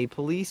from a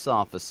police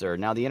officer.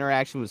 Now, the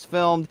interaction was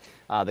filmed.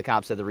 The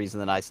cop said the reason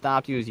that I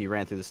stopped you is you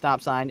ran through the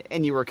stop sign,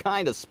 and you were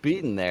kind of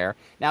speeding there.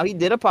 Now, he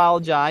did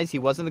apologize. He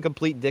wasn't a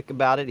complete dick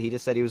about it. He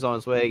just said he was on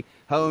his way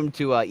home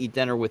to eat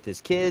dinner with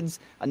his kids.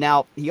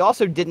 Now, he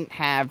also didn't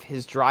have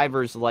his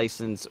driver's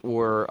license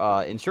or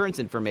insurance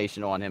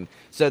information on him,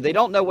 so they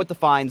don't know what the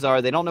fines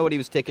are. They don't know what he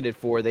was ticketed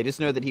for. They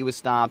just know that he was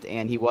stopped,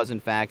 and he was, in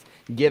fact,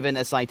 given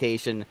a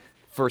citation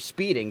for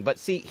speeding. But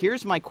see,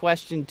 here's my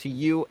question to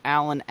you,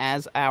 Alan,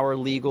 as our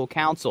legal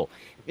counsel.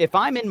 If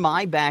I'm in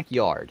my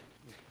backyard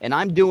and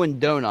I'm doing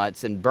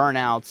donuts and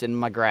burnouts in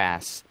my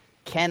grass,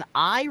 can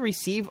I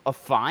receive a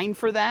fine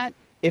for that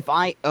if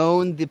I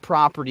own the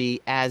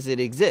property as it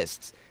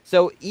exists?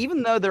 So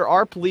even though there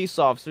are police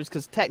officers,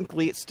 because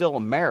technically it's still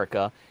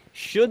America,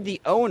 should the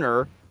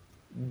owner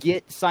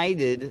get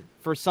cited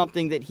for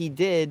something that he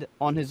did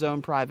on his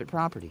own private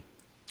property?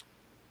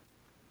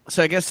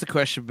 So I guess the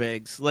question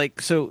begs,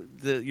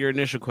 your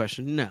initial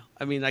question, no.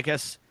 I mean, I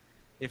guess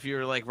if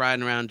you're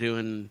riding around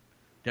doing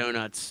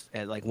donuts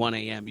at 1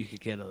 a.m., you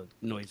could get a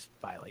noise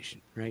violation,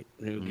 right?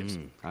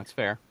 That's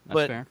fair.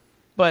 That's fair.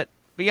 But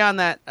beyond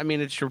that, I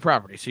mean, it's your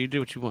property, so you do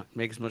what you want.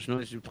 Make as much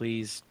noise as you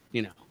please.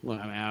 You know, well,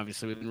 I mean,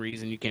 obviously within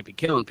reason, you can't be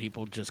killing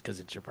people just because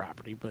it's your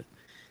property, but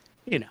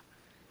you know.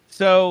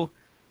 So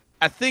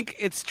I think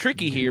it's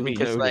tricky here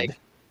because, I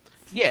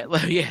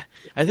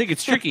think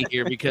it's tricky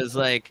here because,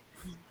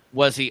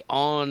 was he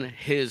on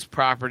his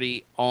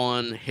property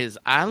on his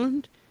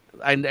island?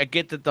 I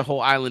get that the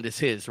whole island is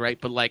his, right?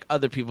 But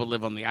other people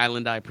live on the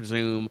island, I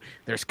presume.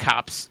 There's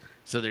cops,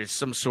 so there's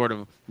some sort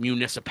of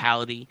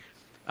municipality.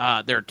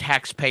 There are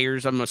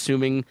taxpayers, I'm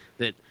assuming,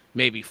 that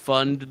maybe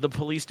fund the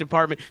police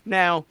department.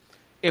 Now,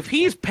 if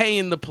he's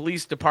paying the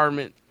police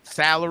department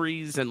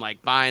salaries and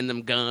buying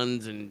them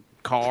guns and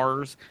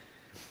cars,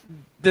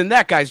 then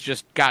that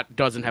guy's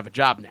doesn't have a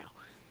job now.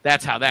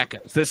 That's how that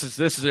goes. This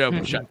is an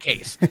open shut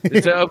case.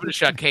 It's an open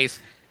shut case.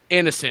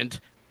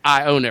 Innocent.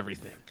 I own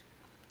everything.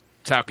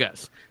 That's how it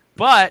goes.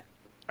 But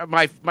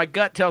my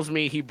gut tells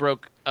me he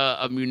broke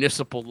a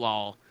municipal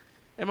law,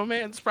 and my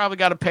man's probably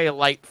got to pay a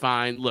light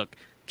fine. Look,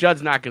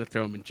 judge's not going to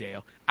throw him in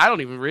jail. I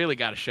don't even really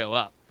got to show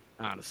up,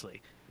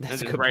 honestly.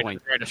 That's a good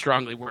point. Write a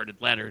strongly worded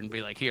letter and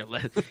be like, here,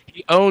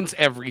 he owns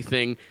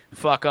everything.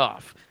 Fuck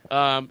off.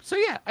 So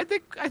yeah, I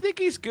think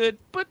he's good,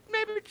 but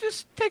maybe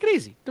just take it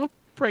easy. Don't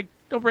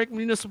break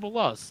municipal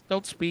laws.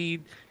 Don't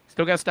speed.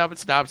 Still got to stop at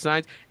stop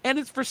signs, and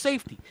it's for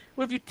safety.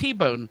 What if you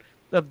T-bone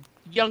a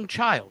young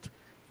child?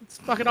 It's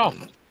fucking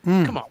awful.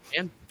 Come on,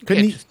 man.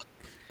 Couldn't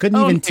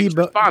even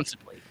T-bone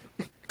responsibly.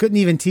 Couldn't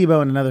even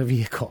T-bone another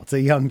vehicle. It's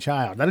a young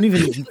child.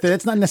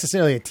 That's not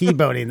necessarily a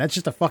T-boning. That's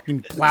just a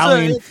fucking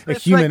plowing a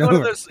human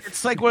over.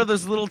 It's like one of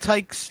those little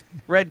tykes,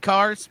 red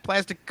cars,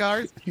 plastic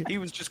cars. He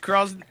was just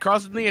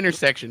crossing the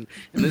intersection,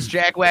 and this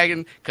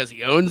jackwagon, because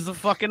he owns the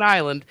fucking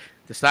island,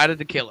 decided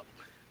to kill him.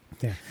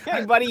 Yeah.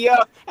 Hey, buddy,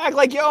 act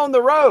like you own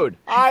the road.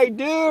 I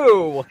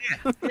do.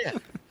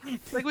 Yeah.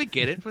 Like, we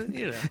get it, but,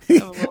 you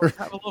know,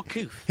 have a little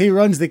goof. He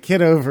runs the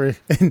kid over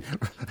and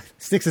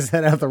sticks his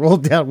head out the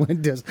rolled down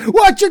windows.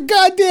 Watch your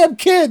goddamn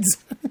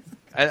kids!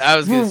 I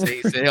was going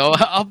to say,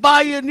 I'll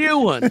buy you a new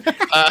one.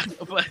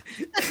 But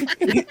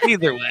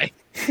either way.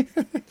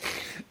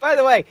 By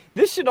the way,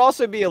 this should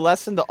also be a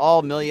lesson to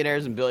all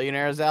millionaires and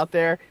billionaires out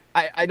there.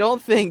 I don't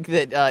think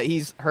that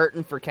he's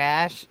hurting for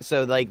cash,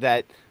 so like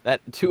that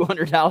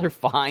 $200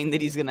 fine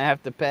that he's going to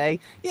have to pay.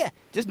 Yeah,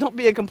 just don't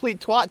be a complete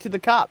twat to the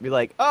cop. Be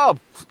like, oh,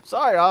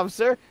 sorry,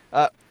 officer.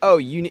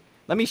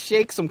 Let me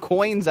shake some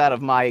coins out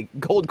of my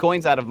gold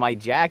coins out of my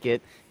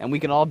jacket, and we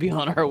can all be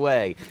on our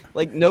way.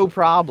 Like, no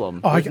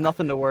problem. There's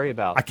nothing to worry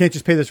about. I can't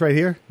just pay this right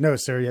here? No,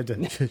 sir. You have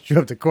to show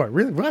up to court.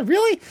 Really? What?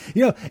 Really?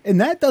 You know, and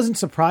that doesn't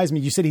surprise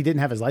me. You said he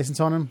didn't have his license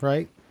on him,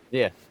 right?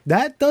 Yeah.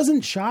 That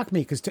doesn't shock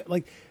me because,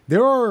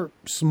 there are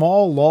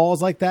small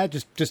laws like that,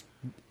 just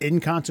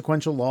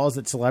inconsequential laws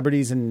that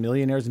celebrities and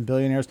millionaires and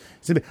billionaires.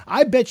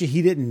 I bet you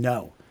he didn't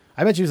know.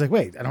 I bet you he was like,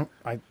 wait,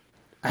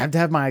 I have to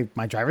have my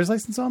driver's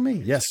license on me?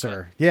 Yes,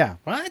 sir. Yeah.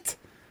 What?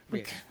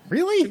 Yeah.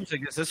 Really? He was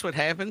like, is this what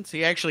happens?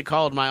 He actually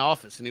called my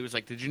office, and he was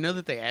like, did you know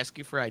that they ask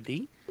you for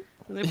ID?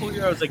 And they pulled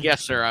you. I was like,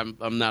 yes, sir,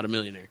 I'm not a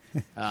millionaire.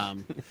 So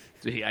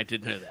I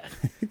did know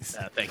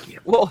that. Thank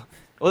you. Well,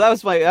 that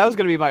was going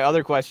to be my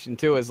other question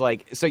too. Is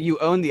like, so you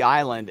own the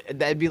island?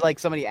 That'd be like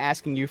somebody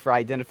asking you for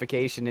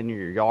identification in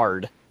your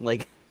yard.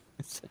 Like,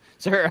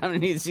 sir, I'm gonna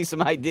need to see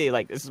some ID.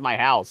 Like, this is my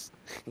house.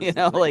 You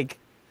know, like,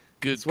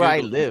 it's where I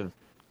live.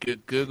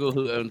 Google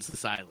who owns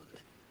this island.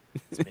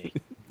 It's me.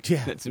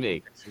 Yeah, that's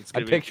me.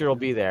 A picture will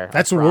be there.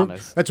 That's what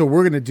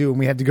we're gonna do when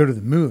we have to go to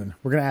the moon.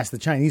 We're gonna ask the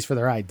Chinese for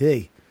their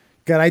ID.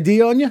 Got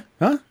ID on you?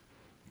 Huh?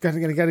 Got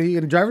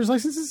driver's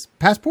licenses,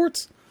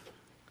 passports?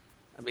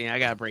 I mean, I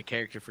gotta break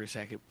character for a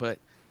second, but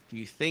do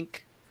you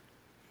think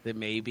that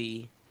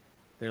maybe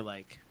they're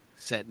like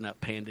setting up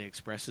Panda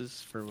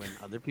Expresses for when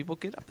other people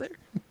get up there?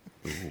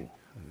 Ooh.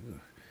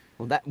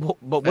 Well,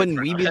 but wouldn't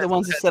we be the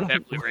ones that set up?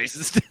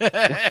 Racist.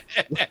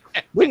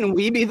 Wouldn't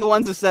we be the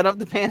ones that set up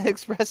the Panda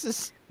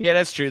Expresses? Yeah,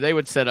 that's true. They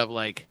would set up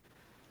like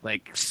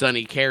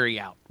Sunny Carry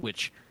Out,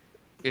 which,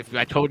 if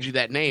I told you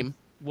that name,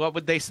 what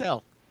would they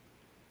sell?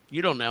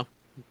 You don't know.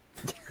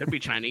 Could be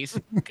Chinese.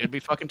 Could be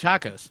fucking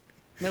tacos.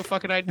 No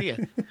fucking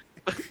idea.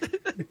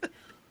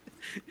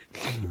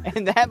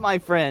 And that, my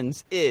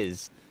friends,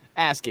 is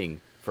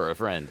asking for a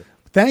friend.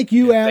 Thank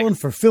you, Alan,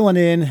 for filling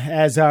in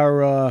as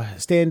our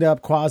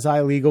stand-up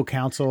quasi-legal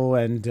counsel.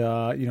 And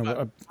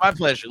my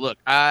pleasure. Look,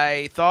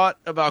 I thought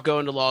about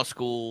going to law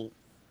school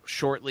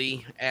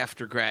shortly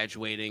after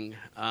graduating,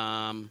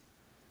 and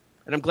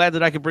I'm glad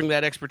that I could bring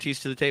that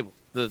expertise to the table.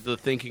 The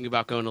thinking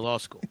about going to law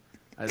school.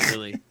 I'm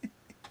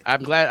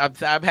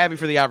glad. I'm happy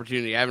for the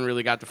opportunity. I haven't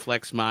really got to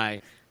flex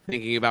my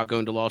thinking about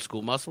going to law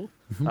school muscle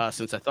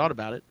since I thought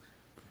about it.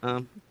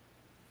 And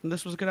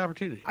this was a good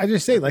opportunity. I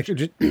just say,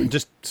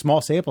 just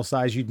small sample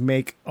size, you'd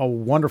make a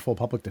wonderful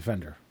public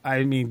defender.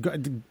 I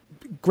mean,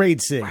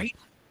 grade C. Right.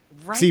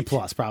 C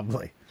plus,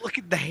 probably. Look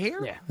at the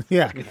hair.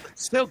 Yeah.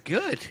 It's so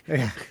good.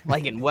 Yeah.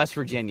 Like in West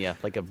Virginia,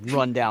 like a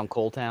rundown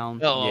coal town.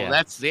 Oh, yeah.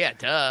 That's,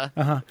 duh.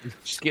 Uh-huh.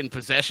 Just getting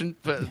possession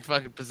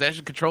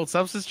controlled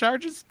substance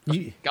charges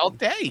all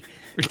day.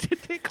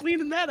 We're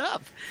cleaning that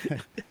up.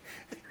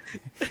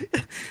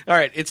 All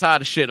right, it's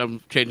hot as shit.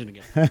 I'm changing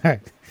again. All right.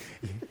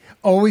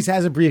 Always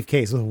has a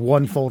briefcase with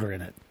one folder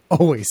in it.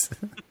 Always.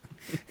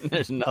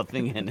 There's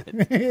nothing in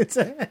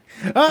it.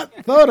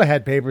 Thought I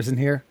had papers in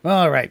here.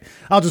 All right.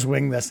 I'll just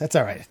wing this. That's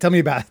all right. Tell me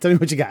about it. Tell me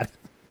what you got.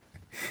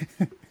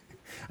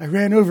 I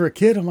ran over a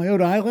kid on my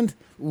own island.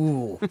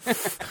 Ooh.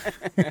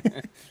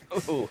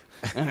 Ooh.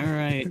 All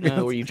right.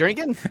 Were you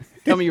drinking?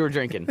 Tell me you were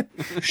drinking.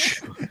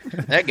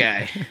 That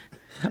guy.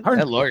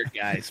 That lawyer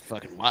guy is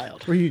fucking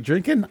wild. Were you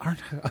drinking?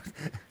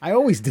 I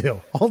always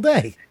do. All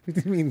day.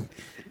 I mean, what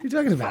are you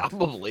talking about?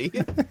 Probably.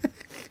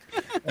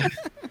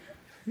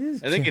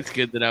 I think it's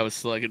good that I was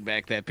slugging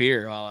back that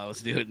beer while I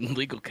was doing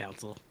legal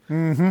counsel.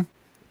 Mm-hmm.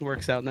 It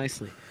works out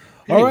nicely.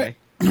 Anyway.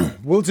 All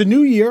right. Well, it's a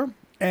new year,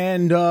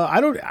 and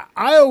I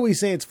always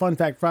say it's Fun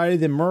Fact Friday.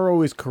 Then Murr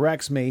always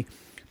corrects me,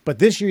 but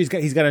this year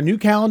he's got a new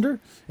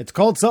calendar. It's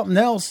called something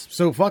else.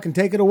 So fucking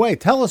take it away.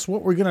 Tell us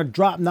what we're gonna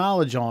drop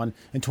knowledge on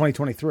in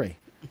 2023.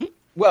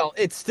 Well,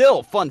 it's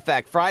still Fun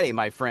Fact Friday,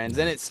 my friends,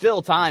 and it's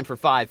still time for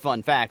 5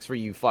 fun facts for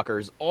you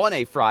fuckers on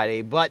a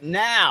Friday. But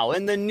now,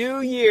 in the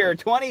new year,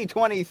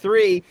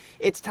 2023,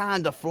 it's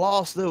time to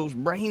floss those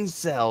brain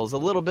cells, a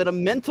little bit of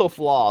mental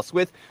floss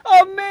with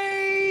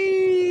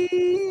amazing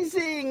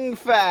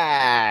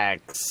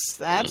facts.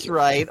 That's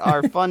right,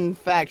 our Fun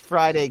Fact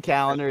Friday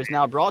calendar is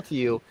now brought to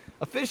you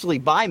officially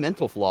by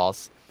Mental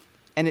Floss,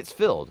 and it's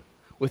filled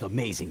with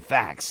amazing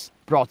facts,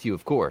 brought to you,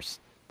 of course,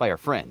 by our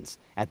friends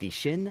at the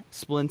Shin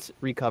Splints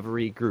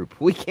Recovery Group.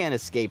 We can't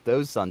escape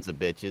those sons of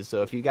bitches,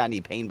 so if you got any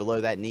pain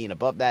below that knee and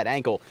above that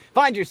ankle,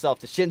 find yourself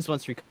the Shin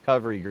Splints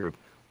Recovery Group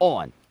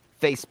on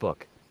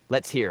Facebook.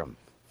 Let's hear them.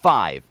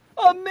 5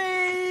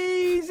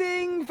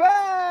 amazing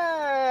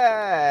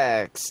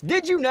facts!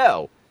 Did you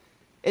know?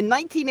 In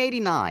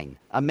 1989,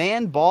 a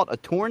man bought a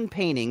torn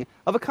painting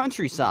of a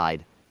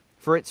countryside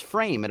for its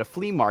frame at a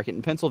flea market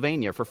in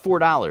Pennsylvania for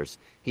 $4.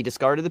 He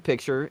discarded the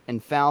picture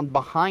and found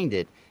behind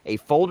it a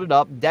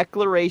folded-up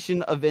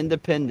Declaration of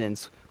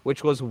Independence,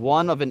 which was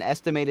one of an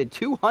estimated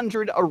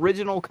 200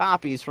 original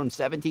copies from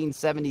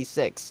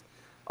 1776.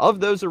 Of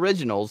those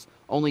originals,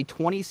 only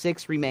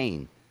 26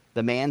 remain.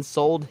 The man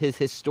sold his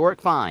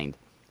historic find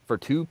for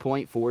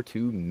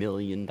 $2.42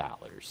 million.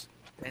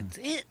 That's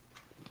it.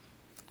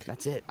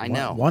 That's it. I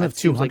know. One of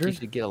 200? Like you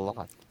should get a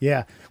lot.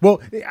 Yeah.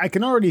 Well, I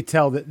can already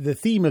tell that the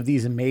theme of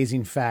these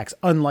amazing facts,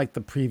 unlike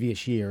the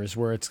previous years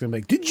where it's going to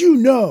be like, did you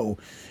know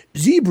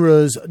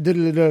zebras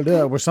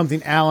were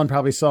something Alan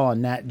probably saw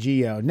on Nat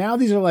Geo. Now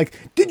these are like,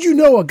 did you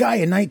know a guy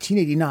in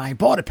 1989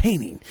 bought a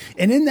painting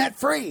and in that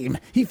frame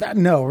he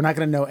found... No, we're not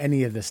going to know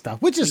any of this stuff,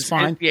 which is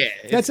fine. Yeah,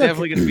 it's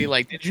definitely going to be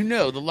like, did you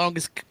know the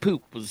longest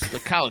poop was the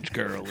college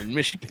girl in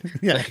Michigan?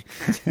 Yeah.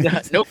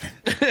 Nope.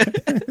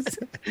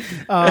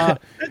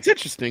 That's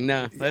interesting.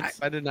 No,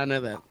 I did not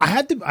know that. I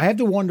had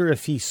to wonder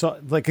if he saw,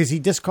 like, because he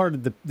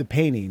discarded the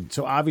painting,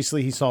 so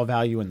obviously he saw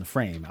value in the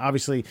frame.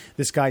 Obviously,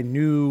 this guy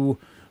knew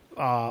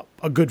a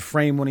good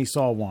frame when he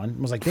saw one. And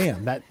was like,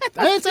 damn, that's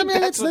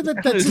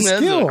a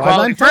skill.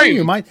 I'm telling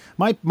you, my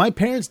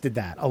parents did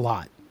that a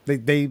lot. My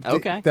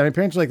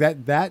parents were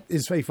like, that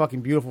is a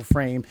fucking beautiful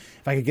frame.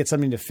 If I could get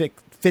something to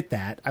fit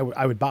that,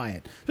 I would buy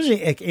it.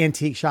 Especially like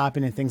antique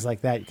shopping and things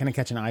like that. You kind of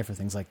catch an eye for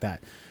things like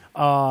that.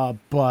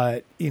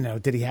 But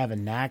did he have a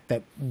knack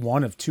that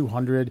one of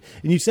 200?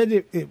 And you said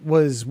it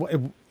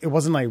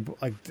wasn't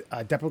like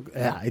a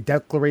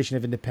Declaration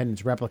of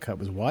Independence replica. It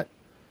was what?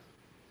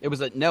 It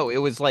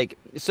was like,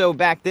 so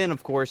back then,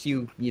 of course,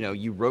 you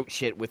wrote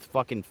shit with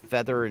fucking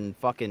feather and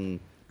fucking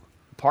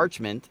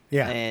parchment.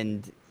 Yeah.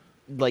 And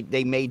like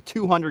they made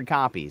 200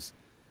 copies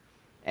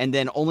and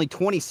then only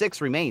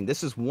 26 remained.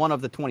 This is one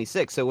of the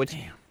 26. So which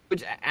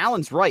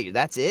Alan's right.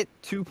 That's it.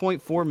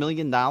 $2.4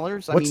 million.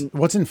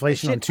 What's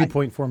inflation on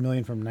 $2.4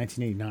 million from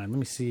 1989? Let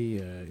me see.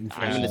 Inflation.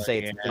 I'm going to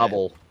say it's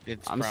double.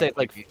 I'm going to say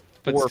like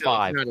 4 or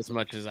 5. Not as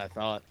much as I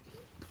thought.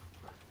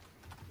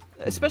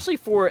 Especially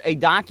for a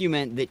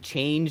document that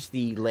changed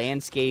the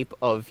landscape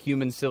of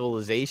human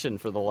civilization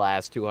for the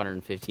last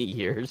 250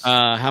 years.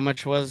 How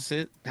much was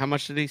it? How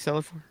much did he sell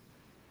it for?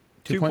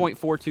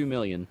 $2.42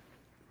 million.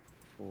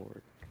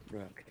 I'm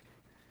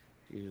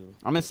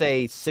going to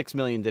say $6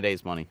 million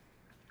today's money.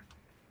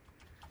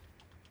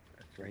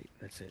 That's right.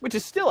 That's it. Which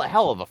is still a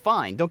hell of a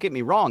find. Don't get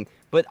me wrong.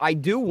 But I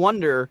do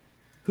wonder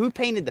who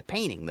painted the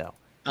painting, though.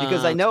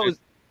 Because I know...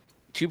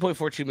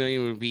 2.42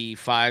 million would be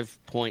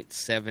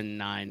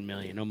 5.79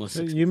 million, almost.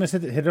 So you must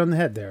hit it on the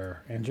head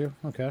there, Andrew.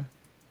 Okay.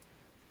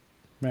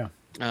 Yeah.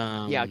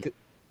 Yeah,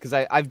 because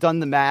I've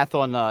done the math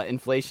on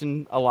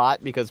inflation a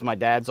lot because my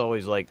dad's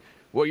always like,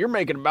 well, you're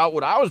making about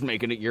what I was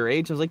making at your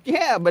age. I was like,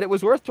 yeah, but it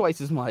was worth twice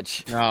as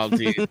much. Oh,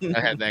 dude. I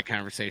had that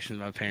conversation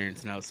with my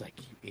parents, and I was like,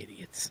 you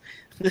idiots.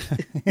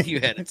 You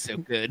had it so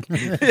good.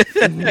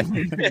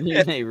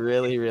 They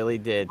really, really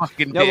did.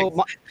 Fucking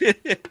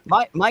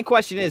my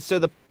question is, so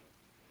the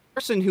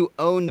person who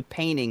owned the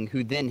painting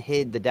who then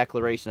hid the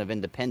Declaration of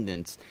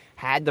Independence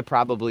had to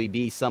probably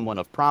be someone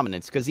of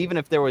prominence, because even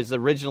if there was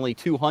originally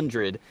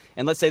 200,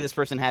 and let's say this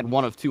person had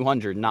one of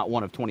 200, not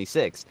one of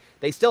 26,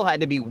 they still had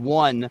to be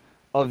one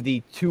of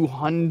the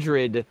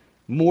 200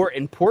 more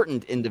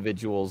important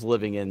individuals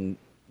living in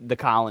the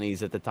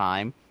colonies at the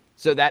time.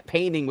 So that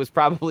painting was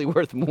probably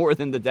worth more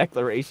than the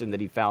declaration that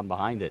he found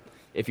behind it,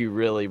 if you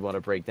really want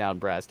to break down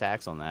brass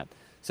tacks on that.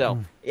 So,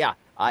 yeah,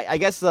 I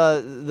guess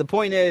the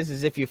point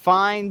is if you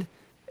find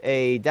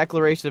a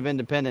Declaration of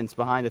Independence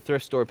behind a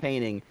thrift store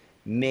painting,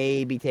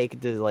 maybe take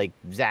it to, like,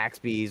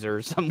 Zaxby's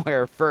or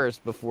somewhere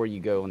first before you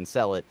go and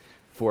sell it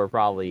for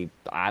probably,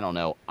 I don't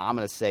know, I'm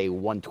going to say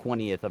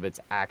 1/20th of its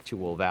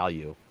actual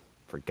value,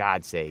 for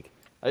God's sake.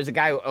 There's a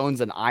guy who owns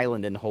an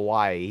island in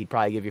Hawaii. He'd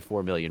probably give you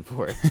 $4 million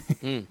for it.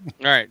 All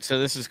right, so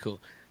this is cool.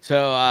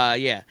 So,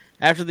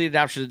 after the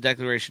adoption of the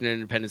Declaration of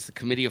Independence, the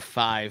Committee of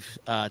Five,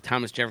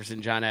 Thomas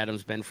Jefferson, John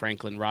Adams, Ben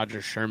Franklin,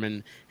 Roger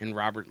Sherman, and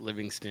Robert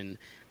Livingston,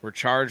 were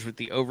charged with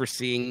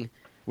overseeing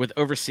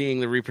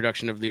the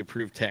reproduction of the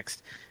approved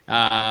text.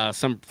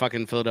 Some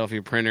fucking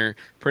Philadelphia printer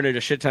printed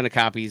a shit ton of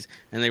copies,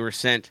 and they were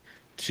sent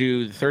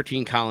to the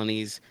 13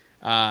 colonies,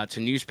 to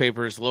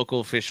newspapers, local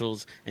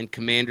officials, and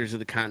commanders of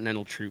the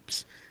Continental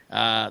troops.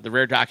 The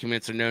rare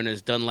documents are known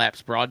as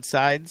Dunlap's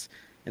broadsides,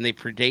 and they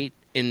predate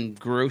the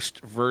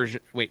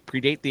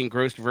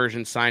engrossed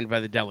version signed by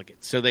the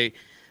delegates. So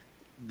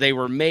they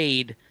were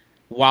made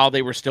while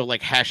they were still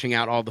like hashing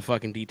out all the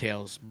fucking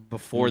details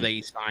before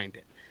they signed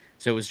it.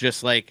 So it was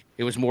just like,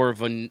 it was more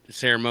of a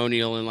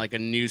ceremonial and like a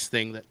news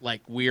thing that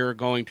like, we're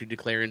going to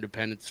declare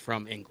independence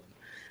from England.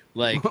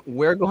 Like,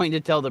 we're going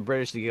to tell the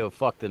British to go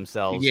fuck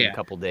themselves in a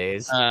couple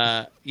days.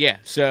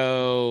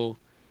 So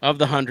of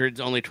the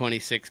hundreds, only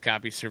 26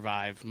 copies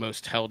survive,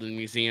 most held in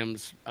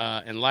museums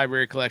and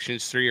library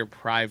collections. 3 are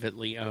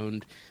privately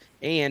owned.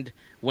 And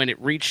when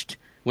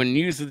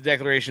news of the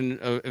Declaration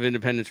of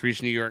Independence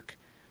reached New York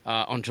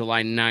on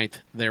July 9th,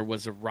 there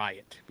was a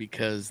riot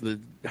because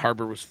the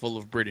harbor was full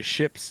of British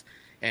ships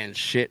and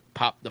shit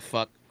popped the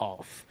fuck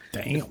off.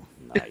 Damn.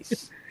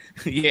 Nice.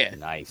 Yeah,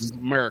 Nice.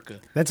 America.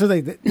 That's what they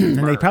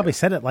and they probably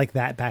said it like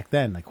that back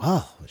then. Like,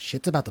 wow,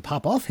 shit's about to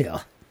pop off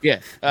here. Yeah,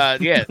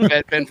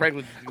 Ben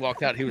Franklin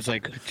walked out. He was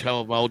like,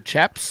 "Tell my old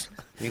chaps,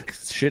 I think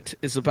shit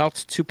is about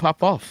to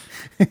pop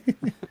off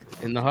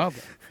in the harbor."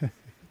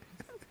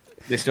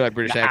 They still had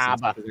British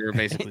accents. They were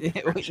basically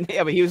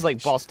Yeah, but he was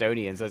like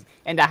Bostonian, says,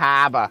 "In the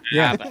harbor."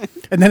 Yeah,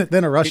 and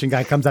then a Russian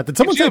guy comes out. Did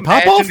someone Could you say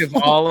pop off? imagine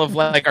if all of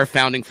like our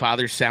founding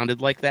fathers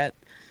sounded like that?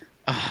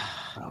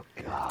 Oh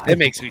God, That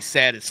makes me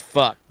sad as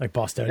fuck. Like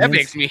Bostonians? That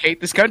makes me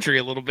hate this country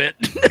a little bit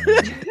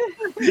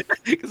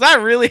because I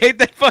really hate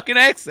that fucking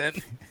accent.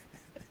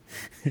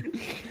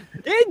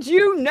 Did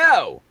you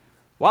know?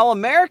 While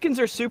Americans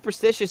are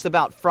superstitious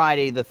about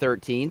Friday the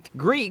 13th,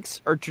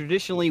 Greeks are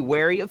traditionally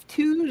wary of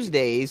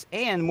Tuesdays,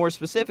 and more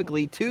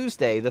specifically,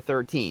 Tuesday the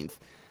 13th.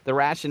 The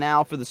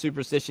rationale for the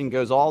superstition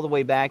goes all the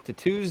way back to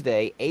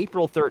Tuesday,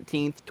 April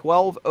 13th,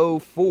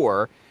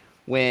 1204,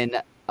 when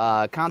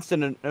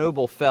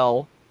Constantinople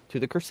fell to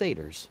the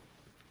Crusaders.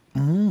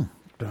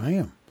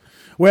 Damn.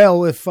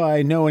 Well, if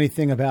I know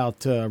anything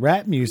about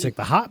rap music,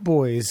 the Hot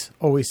Boys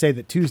always say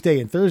that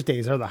Tuesday and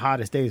Thursdays are the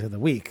hottest days of the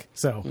week.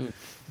 So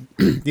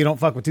you don't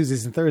fuck with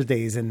Tuesdays and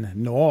Thursdays in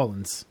New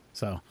Orleans.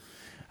 So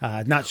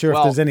not sure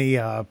if there's any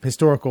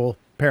historical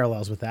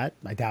parallels with that.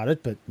 I doubt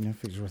it, but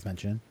it's worth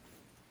mentioning.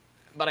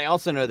 But I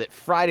also know that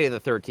Friday the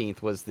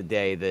 13th was the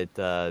day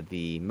that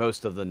the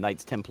most of the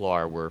Knights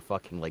Templar were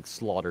fucking like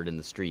slaughtered in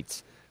the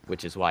streets,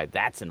 which is why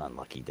that's an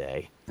unlucky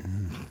day.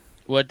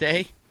 What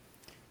day?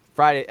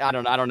 Friday. I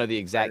don't know the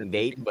exact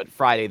date, but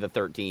Friday the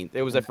 13th.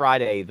 It was a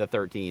Friday the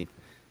 13th,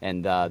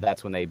 and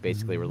that's when they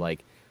basically were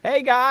like,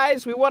 "Hey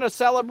guys, we want to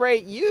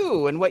celebrate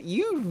you and what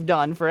you've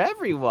done for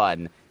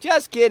everyone."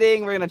 Just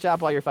kidding. We're gonna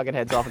chop all your fucking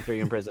heads off and throw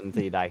you in prison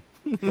until you die.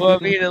 Well, I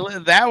mean,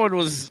 that one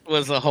was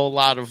a whole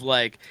lot of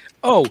like,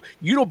 "Oh,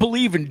 you don't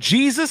believe in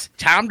Jesus?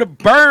 Time to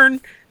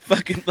burn!"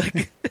 Fucking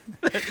like,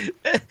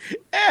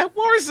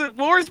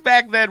 wars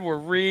back then were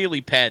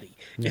really petty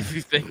if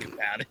you think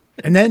about it.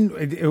 And then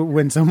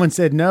when someone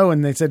said no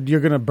and they said, "You're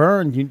going to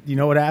burn," you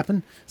know what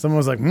happened? Someone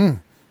was like,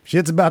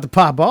 shit's about to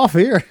pop off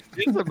here.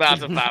 It's about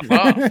to pop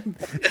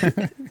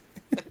off.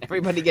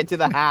 Everybody get to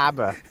the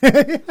harbor.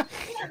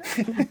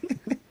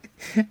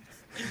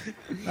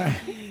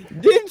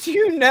 Did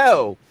you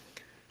know?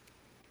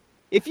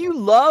 If you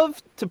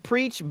love to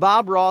preach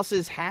Bob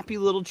Ross's Happy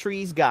Little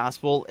Trees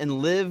gospel and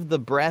live the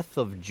breath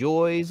of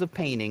joys of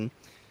painting,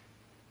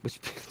 which,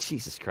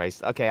 Jesus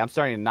Christ, okay, I'm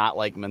starting to not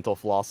like Mental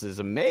Floss's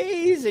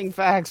amazing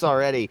facts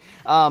already,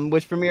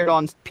 which premiered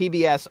on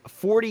PBS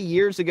 40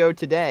 years ago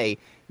today,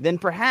 then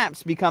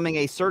perhaps becoming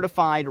a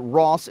certified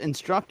Ross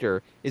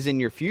instructor is in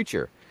your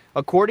future.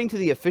 According to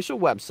the official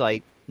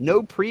website,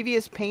 no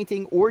previous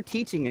painting or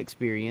teaching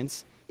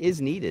experience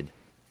is needed.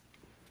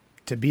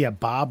 To be a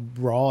Bob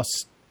Ross,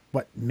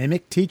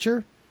 mimic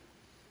teacher?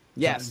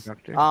 Yes.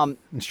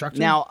 Instructor?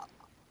 Now,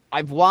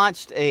 I've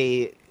watched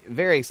a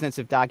very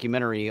extensive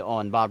documentary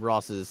on Bob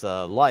Ross's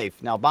life.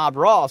 Now, Bob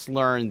Ross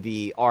learned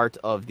the art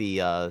of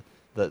the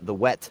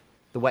wet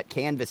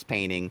canvas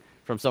painting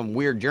from some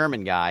weird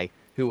German guy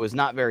who was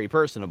not very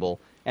personable.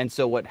 And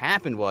so what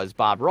happened was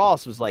Bob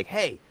Ross was like,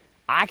 "Hey,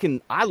 I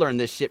learned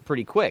this shit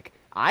pretty quick.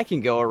 I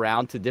can go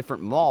around to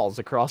different malls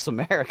across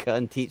America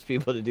and teach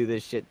people to do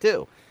this shit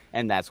too."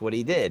 And that's what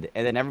he did.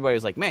 And then everybody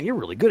was like, "Man, you're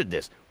really good at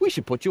this. We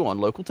should put you on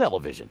local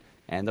television."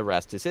 And the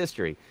rest is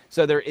history.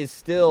 So there is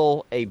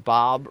still a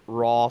Bob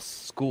Ross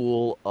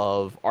school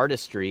of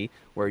artistry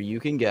where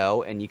you can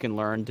go and you can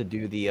learn to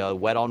do the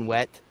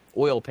wet-on-wet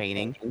oil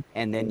painting.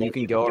 And then you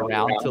can go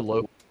around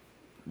to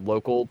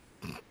local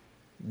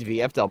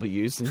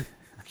VFWs and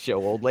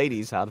show old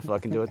ladies how to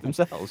fucking do it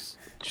themselves.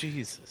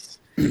 Jesus.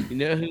 You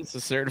know who's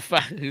a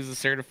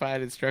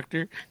certified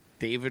instructor?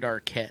 David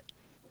Arquette.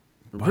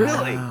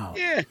 Really? Wow.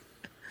 Yeah.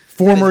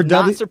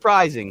 Not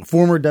surprising.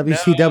 Former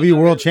WCW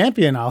world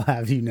champion, I'll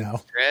have you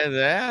know. Yeah,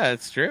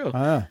 that's true.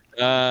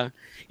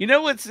 You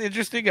know what's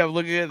interesting? I'm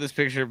looking at this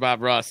picture of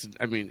Bob Ross.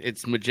 I mean,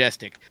 it's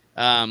majestic.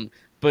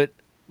 But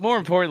more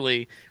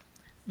importantly,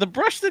 the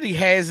brush that he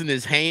has in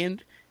his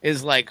hand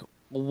is like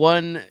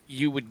one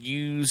you would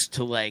use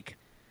to like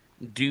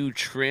do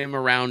trim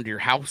around your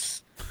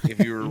house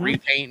if you were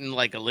repainting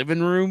like a living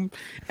room.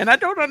 And I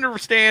don't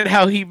understand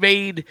how he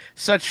made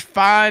such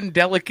fine,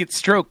 delicate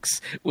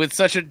strokes with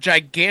such a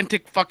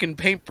gigantic fucking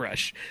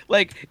paintbrush.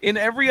 Like, in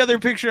every other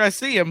picture I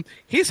see him,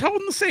 he's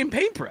holding the same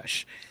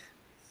paintbrush.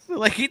 So,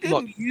 like, he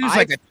didn't use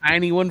like a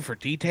tiny one for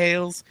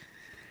details.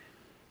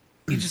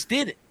 He just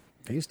did it.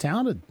 He's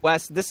talented.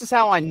 Wes, this is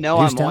how I know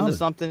I'm onto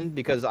something,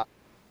 because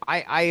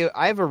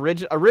I've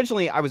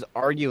originally I was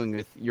arguing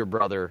with your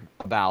brother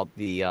about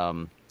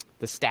the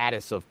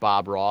status of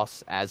Bob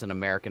Ross as an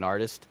American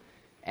artist,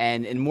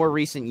 and in more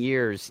recent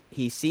years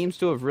he seems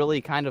to have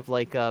really kind of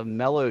like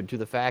mellowed to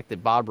the fact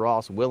that Bob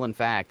Ross will in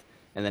fact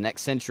in the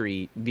next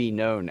century be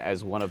known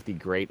as one of the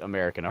great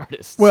American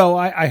artists. Well,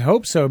 I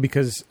hope so,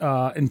 because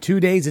in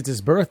 2 days it's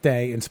his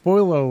birthday, and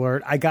spoiler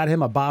alert, I got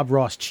him a Bob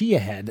Ross chia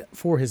head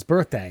for his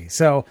birthday.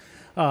 So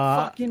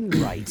Fucking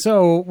right.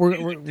 So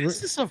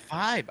this is a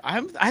vibe.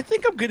 I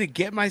think I'm gonna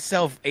get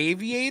myself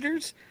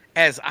aviators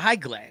as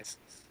eyeglasses.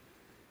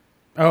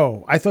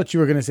 Oh, I thought you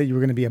were going to say you were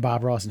going to be a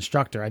Bob Ross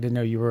instructor. I didn't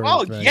know you were.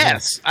 Oh,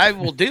 yes, I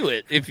will do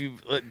it. If you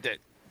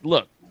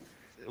look,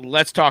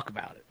 let's talk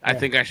about it. I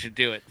think I should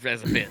do it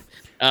as a bit.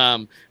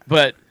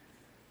 But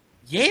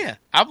yeah,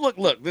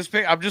 look. This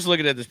I'm just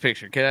looking at this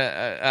picture. Can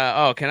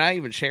I? Can I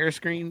even share a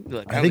screen?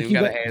 Look, I don't even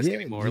got to ask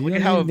anymore. Look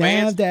at how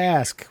advanced. Have to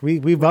ask.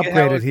 We've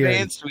upgraded here.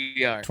 Advanced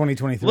we are.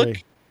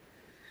 2023.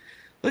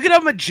 Look at how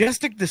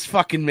majestic this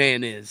fucking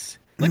man is.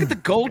 Look at the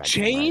gold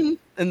chain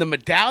and the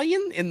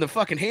medallion and the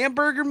fucking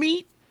hamburger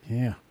meat.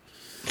 Yeah.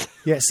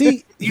 Yeah,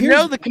 see, you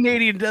know the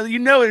Canadian, you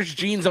know there's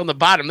jeans on the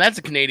bottom. That's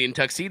a Canadian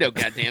tuxedo,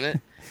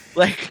 goddammit.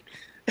 Like,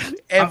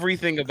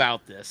 everything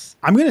about this.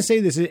 I'm going to say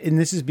this, and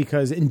this is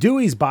because, and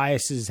Dewey's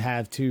biases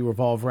have to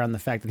revolve around the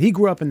fact that he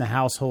grew up in the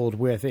household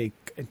with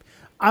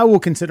I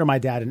will consider my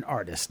dad an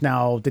artist.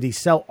 Now, did he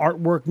sell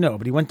artwork? No,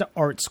 but he went to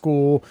art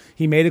school.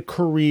 He made a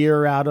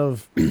career out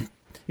of...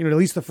 at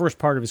least the first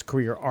part of his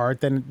career, art,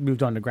 then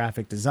moved on to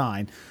graphic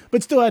design,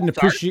 but still had an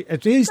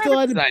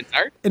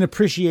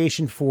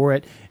appreciation for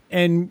it.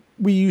 And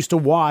we used to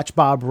watch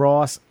Bob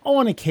Ross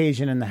on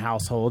occasion in the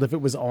household if it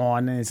was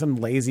on and some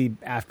lazy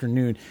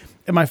afternoon.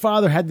 And my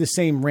father had the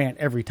same rant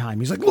every time.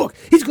 He's like, look,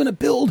 he's going to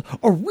build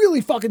a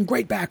really fucking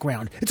great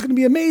background. It's going to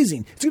be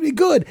amazing. It's going to be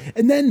good.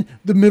 And then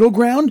the middle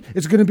ground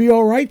is going to be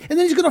all right. And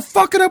then he's going to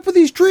fuck it up with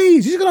these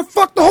trees. He's going to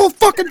fuck the whole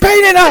fucking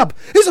painting up.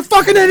 He's a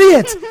fucking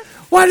idiot.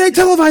 Why did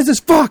they televise this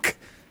fuck?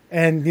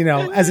 And,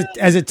 as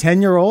a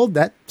 10-year-old,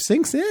 that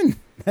sinks in.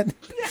 I'm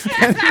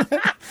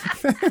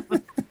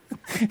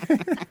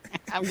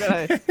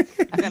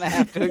gonna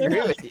have to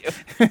agree with you.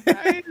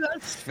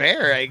 That's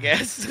fair, I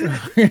guess.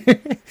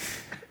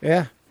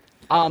 Yeah.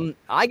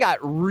 I got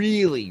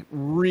really,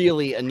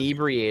 really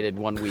inebriated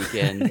one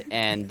weekend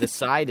and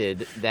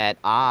decided that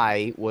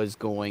I was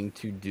going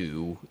to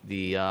do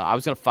I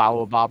was going to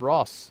follow a Bob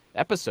Ross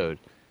episode,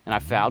 and I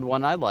found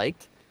one I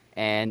liked.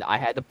 And I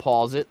had to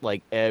pause it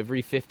like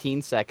every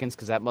 15 seconds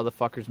because that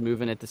motherfucker's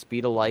moving at the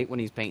speed of light when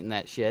he's painting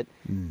that shit.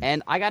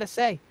 And I got to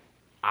say,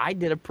 I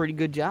did a pretty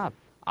good job.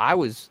 I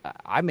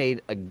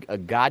made a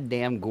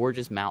goddamn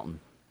gorgeous mountain.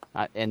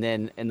 And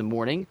then in the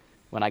morning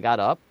when I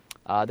got up,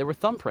 there were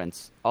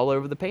thumbprints all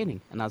over the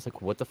painting. And I was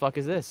like, what the fuck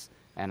is this?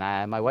 And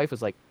my wife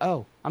was like,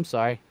 oh, I'm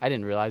sorry. I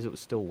didn't realize it was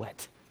still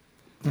wet.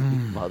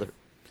 Mother.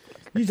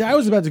 I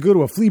was about to go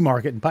to a flea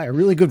market and buy a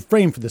really good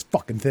frame for this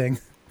fucking thing.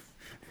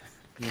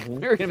 We were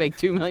going to make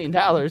 $2 million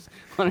on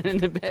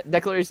an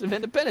Declaration of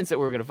Independence that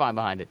we were going to find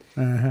behind it.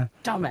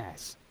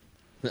 Dumbass.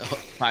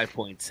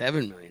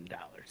 $5.7 million.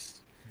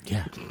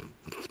 Yeah.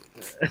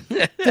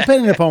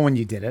 Depending upon when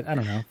you did it. I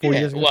don't know. 4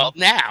 years ago? Well,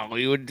 now.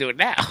 We wouldn't do it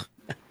now.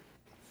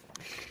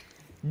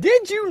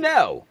 Did you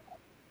know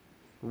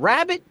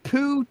rabbit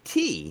poo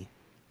tea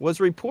was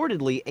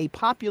reportedly a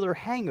popular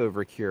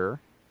hangover cure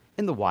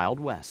in the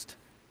Wild West?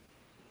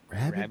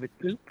 Rabbit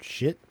poop?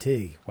 Shit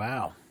tea.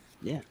 Wow.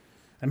 Yeah.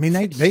 I mean,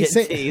 they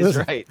say,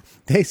 listen, right.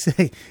 They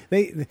say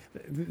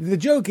the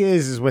joke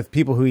is with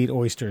people who eat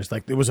oysters,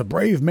 like there was a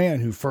brave man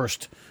who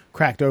first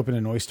cracked open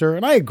an oyster.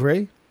 And I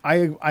agree.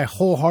 I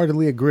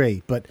wholeheartedly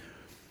agree. But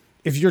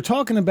if you're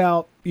talking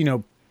about,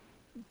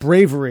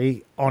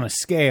 bravery on a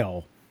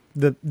scale,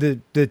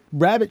 the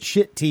rabbit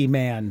shit tea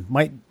man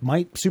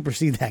might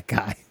supersede that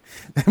guy.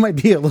 That might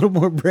be a little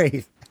more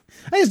brave.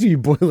 I just do you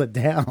boil it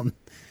down.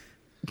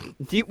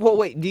 Do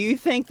you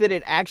think that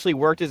it actually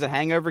worked as a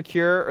hangover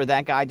cure, or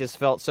that guy just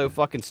felt so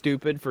fucking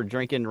stupid for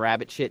drinking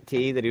rabbit shit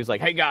tea that he was like,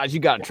 hey guys, you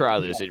got to try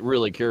this. It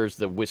really cures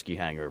the whiskey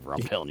hangover.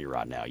 I'm telling you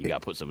right now. You got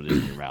to put some of this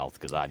in your mouth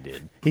because I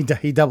did.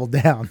 He doubled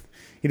down.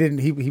 He didn't.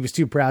 He was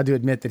too proud to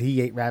admit that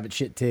he ate rabbit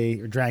shit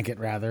tea, or drank it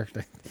rather,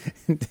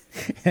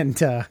 and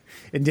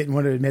didn't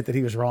want to admit that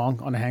he was wrong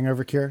on a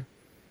hangover cure.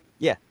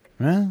 Yeah.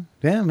 Well,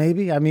 yeah,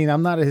 maybe. I mean,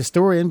 I'm not a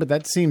historian, but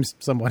that seems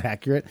somewhat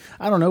accurate.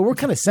 I don't know. We're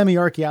kind of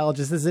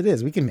semi-archaeologists as it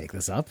is. We can make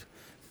this up.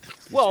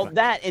 Well,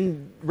 that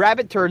and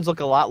rabbit turds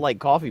look a lot like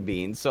coffee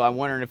beans, so I'm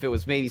wondering if it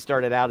was maybe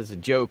started out as a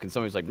joke and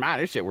somebody's like, man,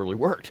 this shit really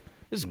worked.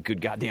 This is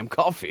good goddamn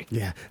coffee.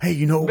 Yeah. Hey,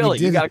 you know what Billy, we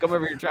did? You got to come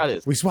over here and try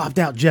this. We swapped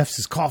out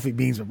Jeff's coffee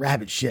beans with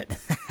rabbit shit.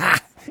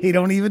 He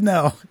don't even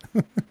know.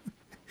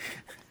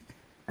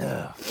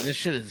 This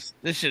shit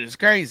is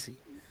crazy.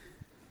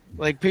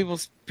 Like, people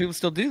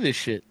still do this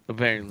shit,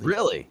 apparently.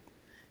 Really?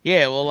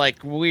 Yeah, well,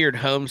 like, weird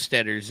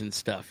homesteaders and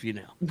stuff,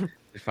 They're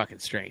fucking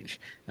strange.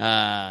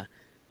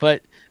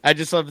 But I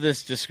just love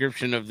this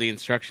description of the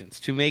instructions.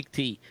 To make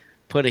tea,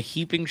 put a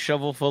heaping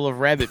shovel full of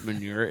rabbit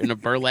manure in a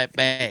burlap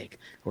bag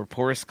or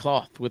porous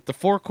cloth with the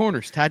four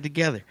corners tied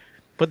together.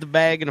 Put the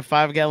bag in a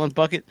 5-gallon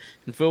bucket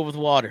and fill with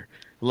water.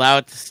 Allow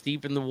it to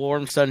steep in the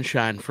warm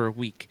sunshine for a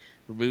week.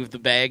 Remove the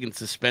bag and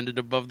suspend it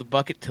above the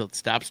bucket till it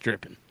stops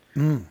dripping.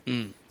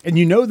 And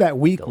that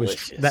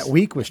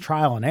week was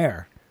trial and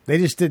error. They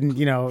just didn't,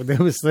 there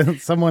was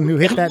someone who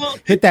hit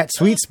that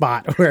sweet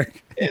spot where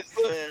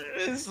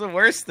This is the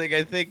worst thing,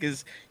 I think,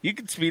 is you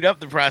can speed up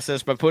the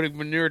process by putting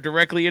manure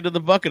directly into the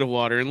bucket of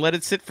water and let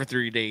it sit for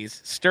 3 days,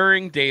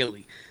 stirring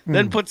daily.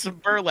 Then put some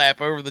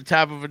burlap over the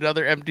top of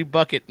another empty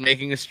bucket,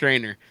 making a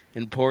strainer,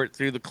 and pour it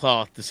through the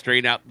cloth to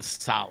strain out the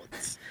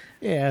solids.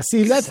 Yeah,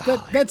 see, that's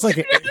like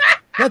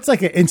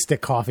an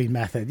instant coffee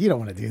method. You don't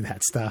want to do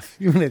that stuff.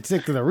 You want to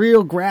stick to the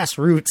real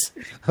grassroots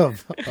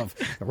of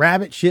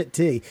rabbit shit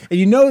tea. And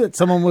you know that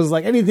someone was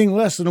like, anything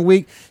less than a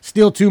week,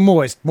 still too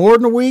moist. More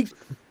than a week,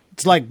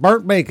 it's like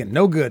burnt bacon.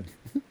 No good.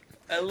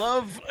 I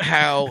love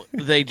how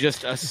they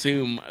just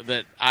assume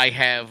that I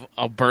have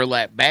a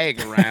burlap bag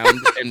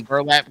around and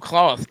burlap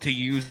cloth to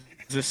use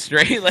as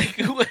stray. Like,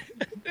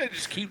 I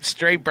just keep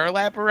stray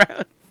burlap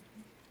around.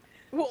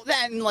 Well,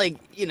 then, like,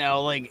 you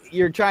know, like,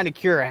 you're trying to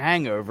cure a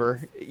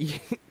hangover.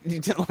 You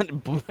don't let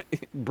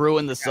it brew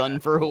in the sun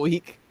for a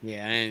week.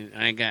 Yeah,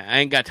 I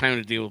ain't got time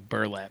to deal with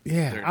burlap.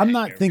 Yeah, I'm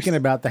not thinking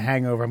about the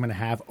hangover I'm going to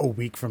have a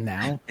week from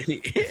now.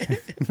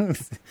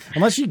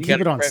 Unless you keep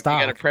it on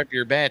stock. You got to prep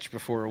your batch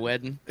before a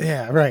wedding.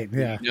 Yeah, right,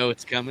 yeah. You know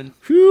it's coming.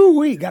 Whew,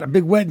 we got a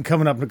big wedding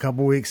coming up in a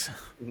couple weeks.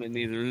 We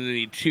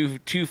need two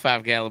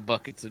 5-gallon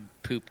buckets of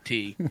poop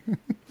tea.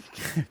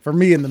 For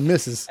me and the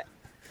missus.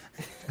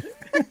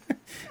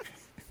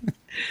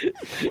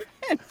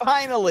 And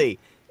finally,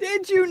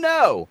 did you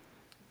know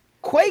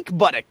quake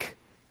buttock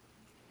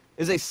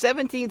is a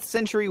 17th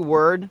century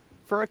word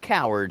for a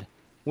coward,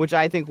 which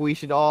I think we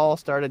should all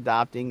start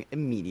adopting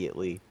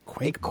immediately.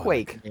 Quake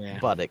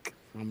buttock.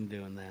 I'm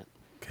doing that.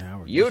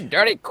 Coward. You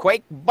dirty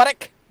quake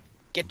buttock.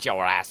 Get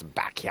your ass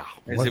back here.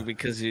 Is it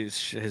because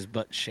his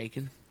butt's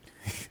shaking?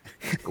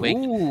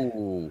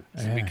 Ooh.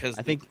 Is it because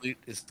I think glute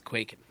is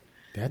quaking?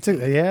 That's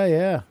it.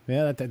 Yeah.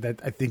 That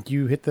I think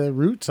you hit the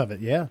roots of it.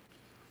 Yeah.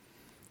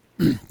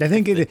 I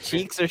think the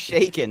cheeks are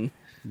shaking.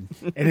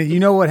 And you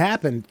know what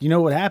happened?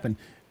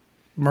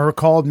 Murr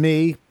called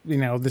me. You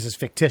know, this is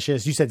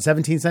fictitious. You said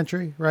 17th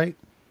century, right?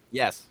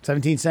 Yes.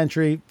 17th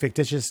century,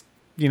 fictitious,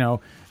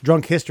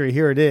 drunk history.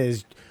 Here it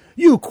is.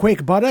 You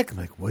quake buttock. I'm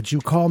like, what'd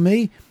you call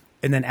me?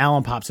 And then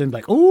Alan pops in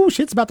like, oh,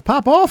 shit's about to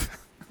pop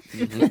off.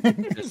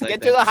 Mm-hmm.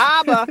 Get to the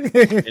harbor.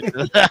 Get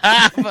to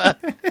the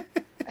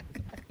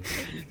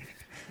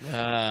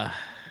harbor.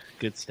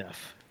 Good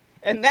stuff.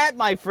 And that,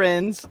 my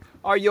friends,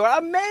 are your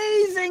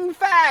amazing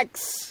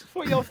facts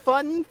for your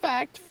Fun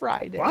Fact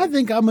Friday. Well, I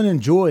think I'm going to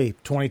enjoy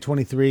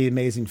 2023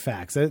 Amazing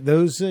Facts.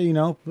 Those, a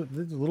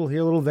little here,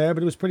 a little there,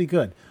 but it was pretty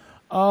good.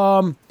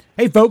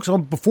 Hey, folks,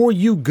 before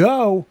you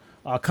go,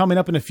 coming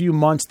up in a few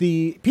months,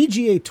 the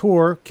PGA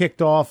Tour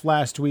kicked off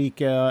last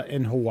week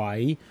in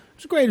Hawaii. It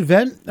was a great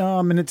event,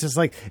 and it's just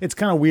like, it's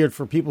kind of weird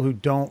for people who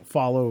don't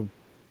follow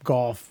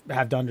golf,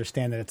 have to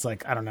understand that it's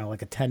like, I don't know,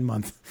 like a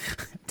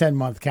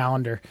 10-month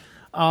calendar.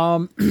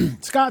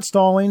 Scott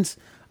Stallings,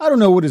 I don't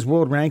know what his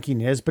world ranking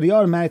is, but he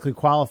automatically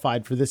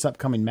qualified for this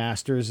upcoming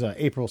Masters,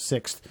 April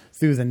 6th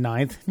through the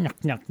 9th.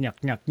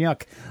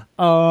 Yuck.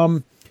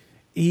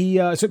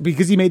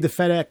 Because he made the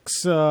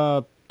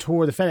FedEx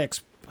Tour, the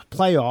FedEx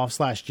playoffs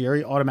last year,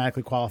 he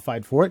automatically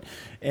qualified for it.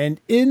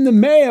 And in the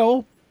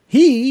mail,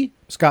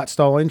 Scott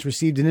Stallings,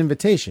 received an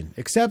invitation,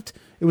 except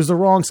it was the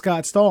wrong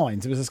Scott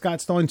Stallings. It was a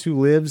Scott Stallings who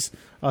lives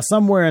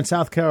somewhere in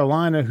South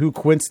Carolina, who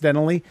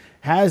coincidentally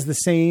has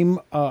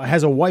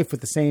has a wife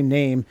with the same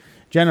name,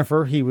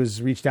 Jennifer. He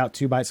was reached out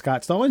to by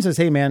Scott Stallings. Says,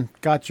 "Hey man,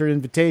 got your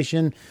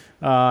invitation.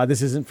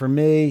 This isn't for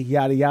me.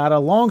 Yada yada."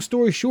 Long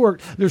story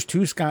short, there's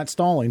two Scott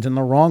Stallings, and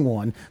the wrong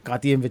one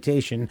got the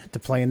invitation to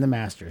play in the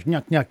Masters.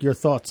 Yuck. Your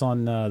thoughts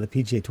on the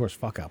PGA Tour's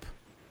fuck up?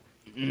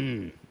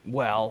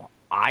 Well,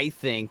 I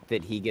think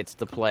that he gets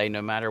to play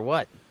no matter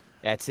what.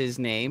 That's his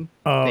name.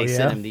 Oh, they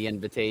sent him the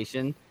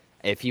invitation.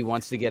 If he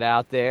wants to get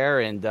out there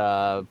and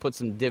put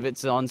some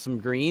divots on some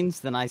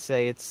greens, then I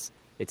say it's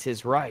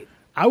his right.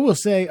 I will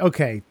say,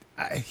 okay,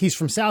 he's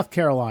from South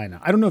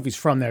Carolina. I don't know if he's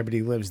from there, but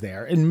he lives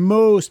there. And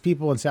most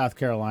people in South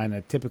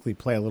Carolina typically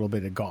play a little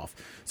bit of golf.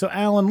 So,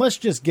 Alan, let's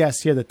just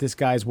guess here that this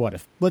guy's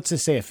let's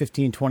just say a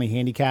 15-20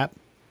 handicap?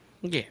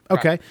 Yeah.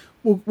 Probably. Okay,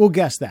 we'll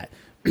guess that.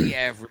 The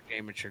average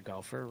amateur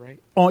golfer, right?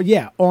 Oh,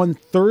 yeah. On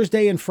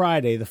Thursday and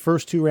Friday, the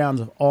first two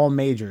rounds of all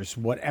majors,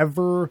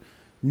 whatever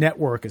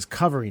network is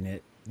covering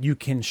it, you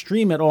can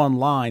stream it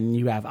online, and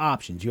you have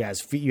options. You have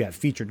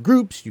featured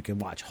groups. You can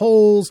watch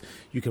holes.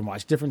 You can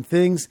watch different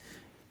things.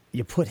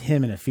 You put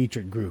him in a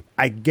featured group.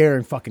 I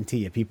guarantee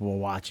you people will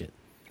watch it.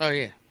 Oh,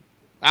 yeah.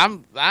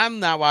 I'm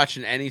not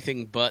watching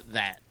anything but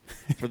that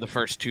for the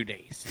first 2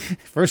 days.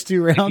 First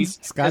two rounds?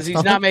 Because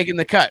he's not making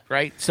the cut,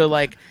 right? So,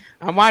 like,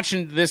 I'm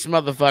watching this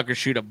motherfucker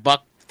shoot a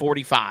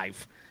 $145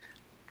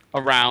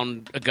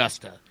 around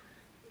Augusta.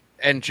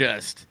 And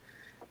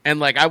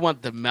I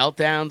want the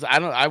meltdowns.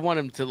 I want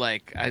him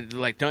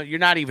to don't, you're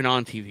not even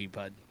on TV,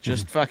 bud.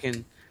 Just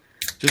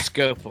just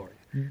go for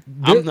it.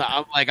 I'm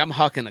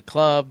hucking a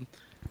club.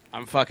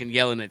 I'm fucking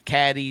yelling at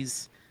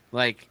caddies.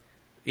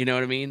 You know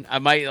what I mean? I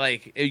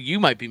might you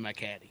might be my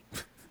caddy.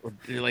 Or,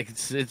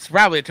 it's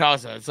probably a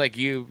toss-up. It's like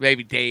you,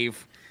 maybe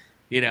Dave,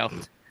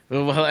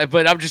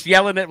 But I'm just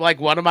yelling at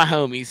one of my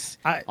homies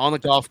on the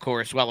golf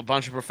course while a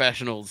bunch of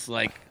professionals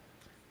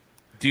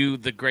do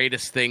the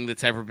greatest thing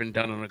that's ever been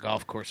done on a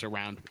golf course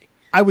around me.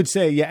 I would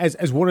say, yeah,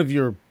 as one of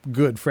your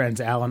good friends,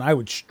 Alan, I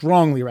would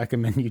strongly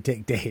recommend you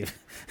take Dave.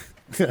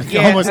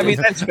 Yeah, I mean,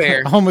 that's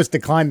fair. Almost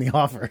declined the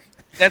offer.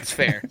 That's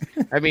fair.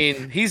 I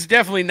mean, he's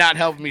definitely not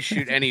helping me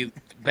shoot any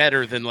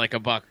better than like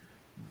 $110,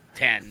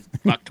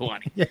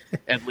 $120, yeah.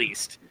 At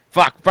least.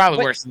 Fuck,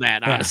 probably worse than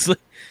that, honestly.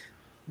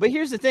 But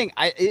here's the thing.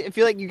 I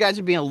feel like you guys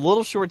are being a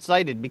little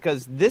short-sighted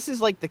because this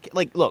is like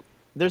look,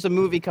 there's a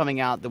movie coming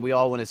out that we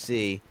all want to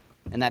see,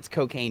 and that's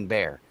Cocaine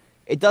Bear.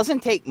 It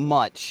doesn't take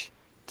much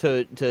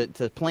to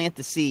plant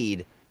the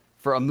seed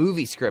for a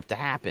movie script to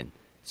happen.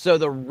 So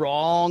the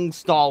wrong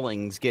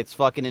Stallings gets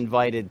fucking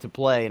invited to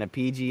play in a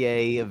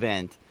PGA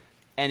event,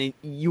 and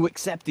you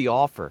accept the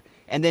offer.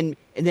 And then,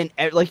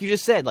 like you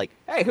just said, like,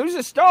 hey, who's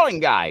the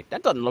Stalling guy?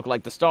 That doesn't look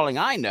like the Stalling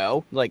I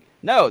know. Like,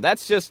 no,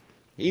 that's just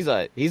he's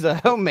a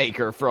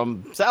homemaker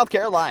from South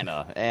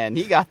Carolina, and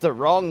he got the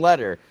wrong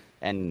letter,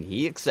 and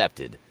he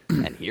accepted.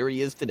 And here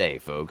he is today,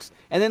 folks.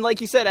 And then, like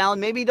you said, Alan,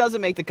 maybe he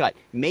doesn't make the cut.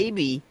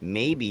 Maybe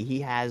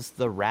he has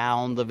the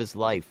round of his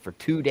life for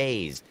 2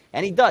 days.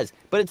 And he does.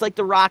 But it's like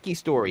the Rocky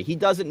story. He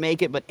doesn't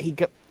make it, but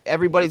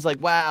everybody's like,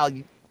 wow,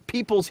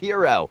 people's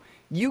hero.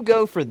 You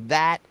go for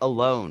that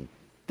alone.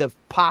 The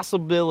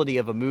possibility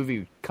of a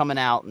movie coming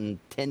out in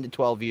 10 to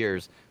 12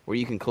 years where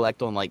you can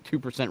collect on like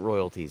 2%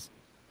 royalties.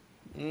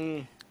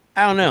 I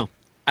don't know.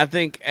 I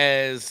think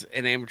as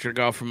an amateur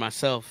golfer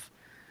myself,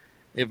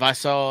 if I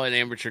saw an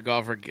amateur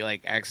golfer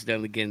like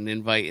accidentally get an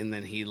invite and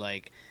then he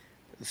like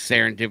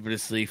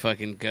serendipitously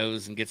fucking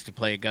goes and gets to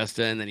play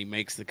Augusta and then he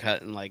makes the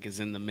cut and like is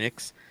in the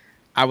mix,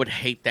 I would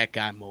hate that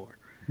guy more.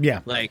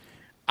 Yeah. Like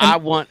I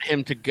want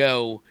him to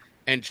go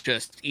and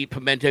just eat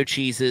pimento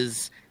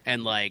cheeses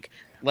and like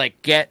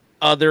get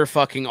other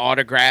fucking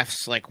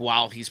autographs like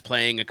while he's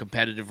playing a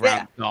competitive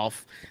round of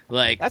golf.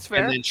 Like that's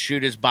fair. And then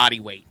shoot his body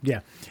weight. Yeah.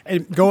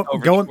 And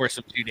over the course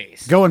of 2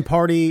 days. Go and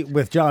party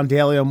with John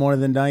Daly on one of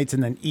the nights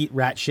and then eat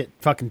rat shit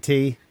fucking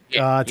tea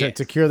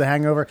to cure the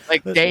hangover.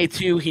 Like day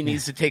 2 he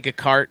needs to take a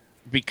cart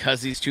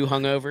because he's too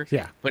hungover.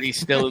 Yeah. But he's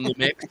still in the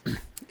mix.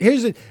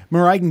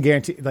 I can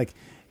guarantee like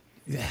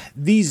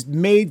these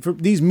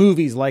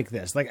movies like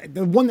this, like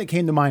the one that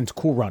came to mind is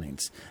Cool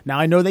Runnings. Now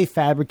I know they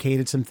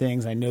fabricated some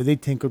things, I know they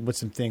tinkered with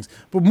some things,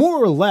 but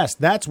more or less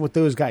that's what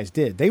those guys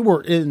did. They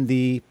were in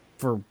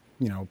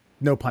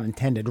no pun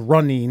intended,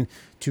 running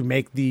to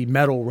make the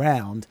medal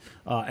round,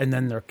 and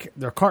then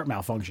their cart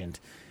malfunctioned.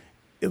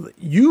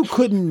 You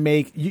couldn't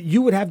make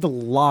you would have to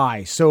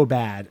lie so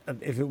bad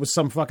if it was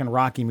some fucking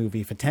Rocky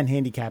movie. If a 10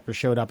 handicapper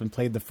showed up and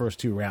played the first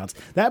 2 rounds,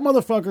 that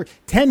motherfucker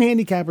 10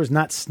 handicappers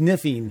not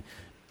sniffing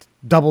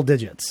double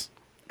digits.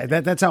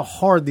 That's how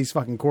hard these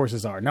fucking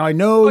courses are. Now I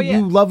know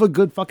you love a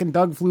good fucking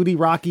Doug Flutie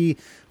Rocky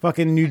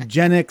fucking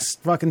eugenics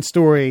fucking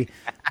story,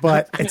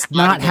 but it's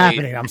not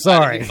happening. I'm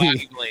sorry.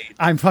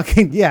 I'm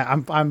fucking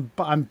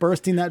I'm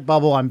bursting that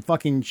bubble. I'm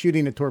fucking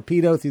shooting a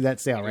torpedo through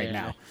that sail right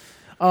now.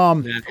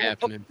 Not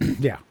happening.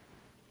 Yeah.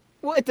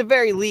 Well, at the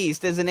very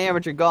least, as an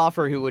amateur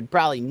golfer who would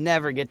probably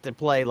never get to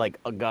play like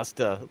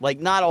Augusta, like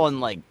not on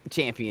like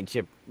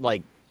championship,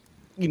 like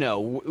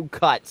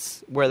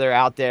cuts where they're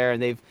out there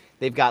and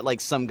they've got like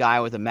some guy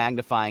with a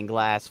magnifying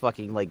glass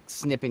fucking like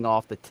snipping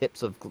off the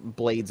tips of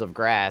blades of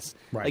grass.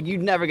 Right. Like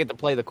you'd never get to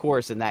play the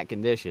course in that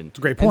condition. It's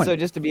a great point. And so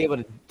just to be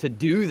able to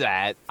do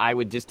that, I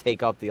would just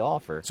take up the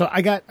offer. So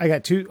I got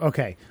 2.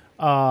 Okay.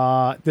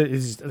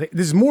 This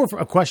is more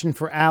a question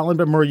for Alan,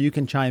 but Murray, you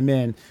can chime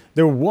in.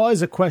 There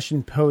was a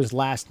question posed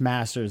last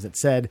Masters that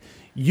said,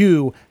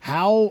 you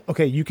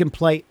can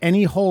play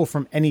any hole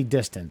from any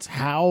distance.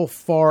 How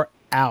far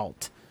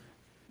out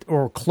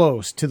or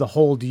close to the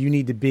hole do you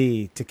need to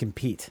be to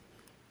compete?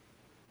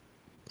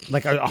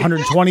 Like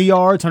 120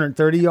 yards,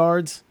 130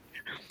 yards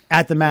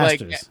at the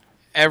Masters. Like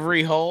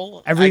every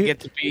hole, I get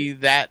to be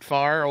that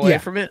far away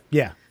from it?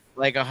 Yeah.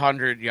 Like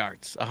 100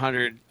 yards,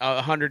 100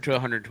 to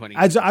 120.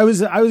 I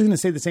was going to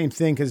say the same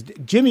thing because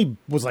Jimmy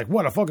was like,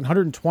 "What, a fucking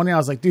 120?" I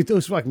was like, "Dude,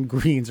 those fucking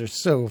greens are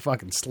so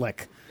fucking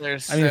slick."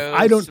 If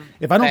I don't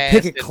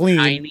pick it clean,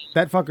 tiny.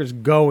 That fucker's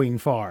going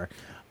far.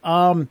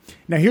 Now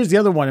here's the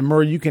other one, and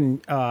Murray, you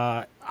can.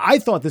 I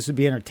thought this would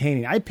be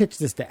entertaining. I pitched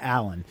this to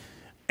Alan.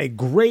 A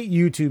great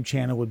YouTube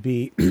channel would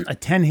be a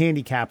 10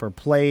 handicapper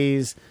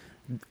plays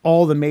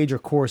all the major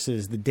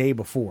courses the day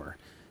before.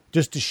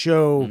 Just to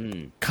show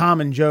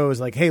common Joes,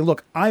 like, hey,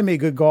 look, I'm a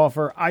good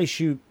golfer. I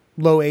shoot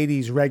low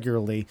 80s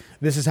regularly.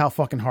 This is how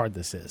fucking hard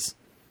this is.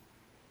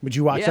 Would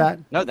you watch that?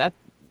 No,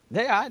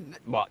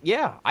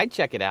 I'd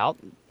check it out.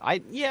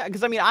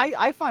 Because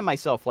I find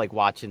myself like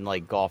watching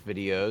like golf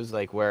videos,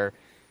 like where,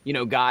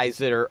 guys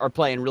that are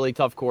playing really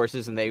tough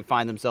courses and they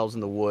find themselves in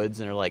the woods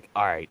and are like,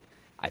 all right,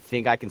 I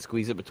think I can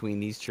squeeze it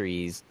between these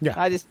trees.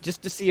 Yeah,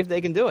 just to see if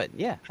they can do it.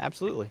 Yeah,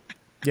 absolutely.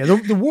 Yeah,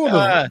 the world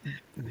of...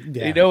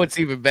 You know what's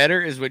even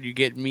better is when you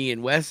get me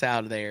and Wes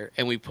out of there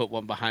and we put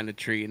one behind a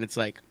tree and it's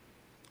like,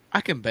 I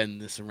can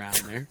bend this around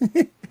there.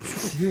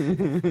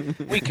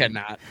 We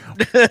cannot.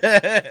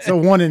 It's a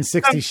 1 in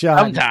 60 shot.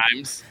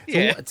 Sometimes.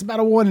 Yeah. It's about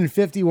a 1 in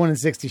 50, 1 in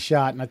 60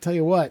 shot. And I tell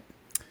you what,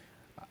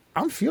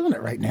 I'm feeling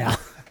it right now.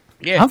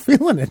 Yeah. I'm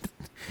feeling it.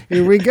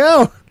 Here we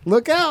go.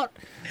 Look out.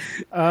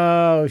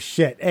 Oh,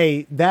 shit.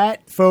 Hey,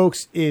 that,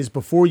 folks, is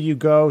Before You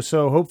Go.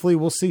 So hopefully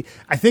we'll see.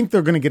 I think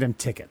they're going to get him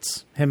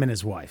tickets, him and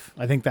his wife.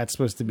 I think that's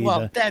supposed to be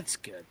that's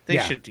good. They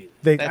should do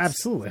that.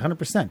 Absolutely,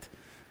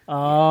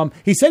 100%.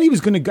 He said he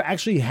was going to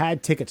actually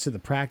had tickets to the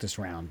practice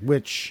round,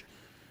 which,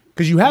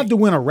 because you have to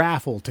win a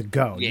raffle to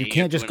go. Yeah, you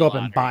can't just go up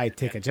and buy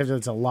tickets.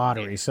 It's a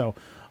lottery. Yeah. So,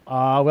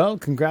 well,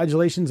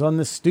 congratulations on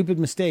this stupid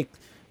mistake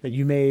that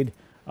you made,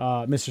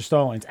 Mr.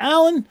 Stallings.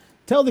 Alan,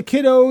 tell the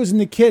kiddos and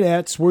the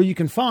kidettes where you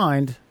can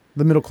find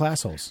the Middle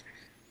Class Holes.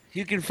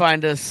 You can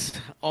find us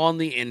on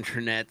the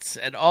internets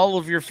at all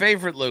of your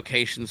favorite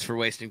locations for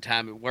wasting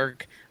time at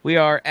work. We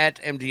are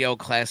at MDL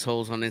Class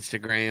Holes on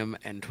Instagram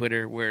and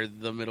Twitter. We're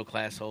the Middle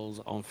Class Holes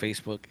on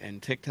Facebook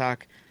and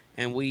TikTok.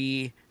 And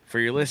we, for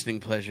your listening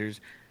pleasures,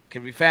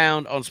 can be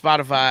found on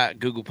Spotify,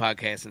 Google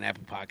Podcasts, and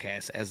Apple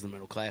Podcasts as the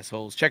Middle Class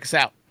Holes. Check us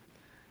out.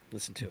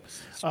 Listen to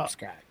us.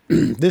 Subscribe.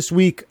 This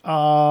week,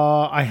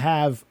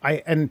 I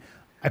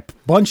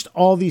bunched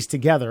all these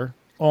together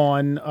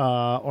on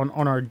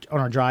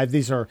our drive.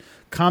 These are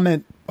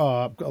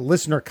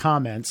listener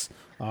comments.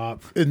 And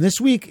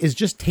this week is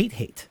just Tate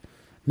hate.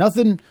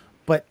 Nothing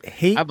but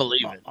hate. I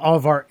believe it.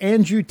 Of our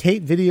Andrew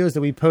Tate videos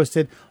that we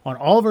posted on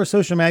all of our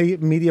social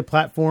media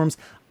platforms.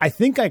 I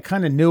think I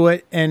kind of knew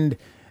it, and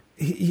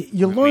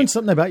you learn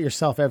something about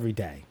yourself every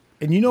day.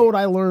 And you know what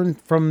I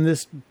learned from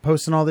this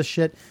posting all this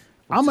shit?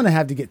 I'm going to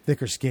have to get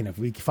thicker skin if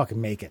we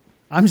fucking make it.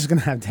 I'm just going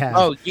to have.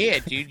 Oh, yeah,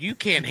 dude. You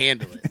can't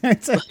handle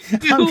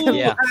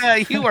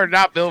it. You are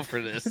not built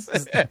for this.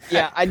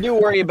 Yeah, I do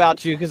worry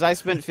about you because I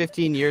spent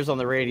 15 years on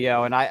the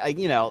radio, and I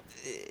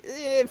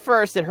at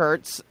first it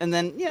hurts, and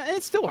then,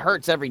 it still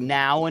hurts every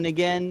now and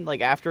again, like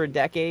after a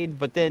decade,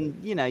 but then,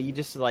 you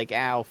just like,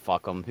 ow,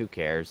 fuck them, who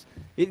cares?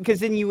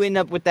 Because then you end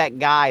up with that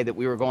guy that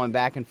we were going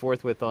back and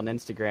forth with on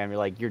Instagram. You're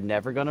like, you're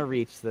never going to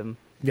reach them.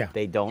 Yeah.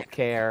 They don't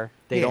care.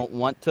 They don't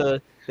want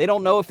to. They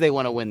don't know if they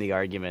want to win the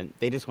argument.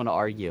 They just want to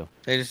argue.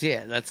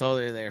 That's all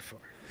they're there for.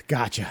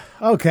 Gotcha.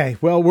 Okay,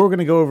 well, we're going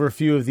to go over a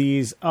few of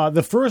these.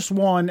 The first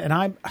one, and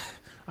I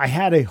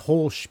had a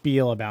whole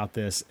spiel about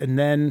this, and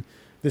then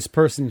this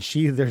person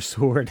sheathed their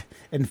sword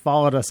and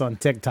followed us on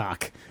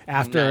TikTok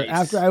after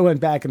I went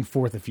back and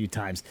forth a few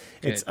times.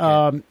 It's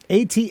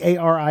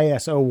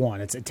ATARIS01.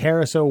 It's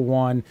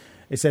Ataris01.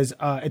 It says,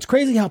 it's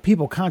crazy how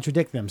people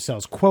contradict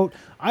themselves. Quote,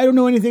 I don't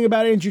know anything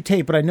about Andrew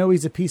Tate, but I know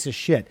he's a piece of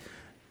shit.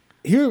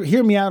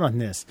 Hear me out on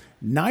this.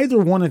 Neither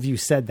one of you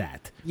said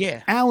that.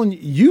 Yeah. Alan,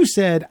 you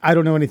said, I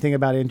don't know anything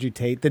about Andrew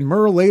Tate. Then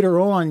Merle, later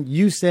on,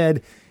 you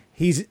said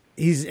he's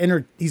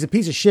a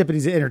piece of shit, but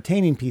he's an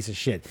entertaining piece of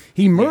shit.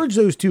 He merged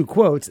those two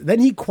quotes.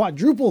 Then he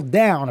quadrupled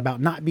down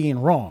about not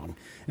being wrong.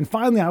 And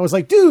finally, I was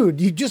like,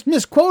 dude, you just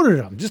misquoted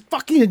him. Just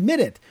fucking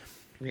admit it.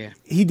 Yeah.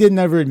 He didn't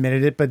ever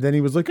admit it, but then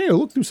he was like, hey, I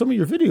looked through some of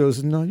your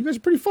videos, and you guys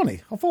are pretty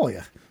funny. I'll follow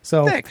you.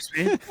 So thanks,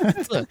 man.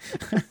 Look,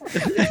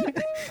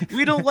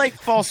 we don't like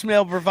false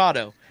male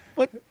bravado,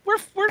 but we're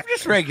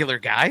just regular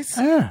guys.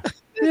 Yeah.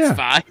 It's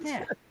fine.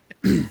 Yeah.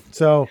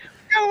 So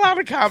got a lot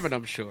of common,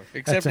 I'm sure,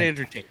 except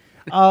Andrew Tate.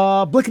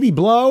 Blickety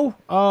Blow,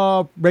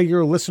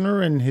 regular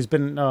listener, and has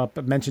been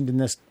mentioned in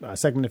this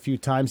segment a few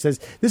times, says,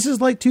 this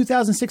is like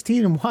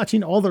 2016 and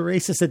watching all the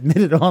racists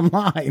admitted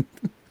online.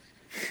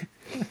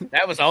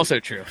 That was also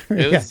true.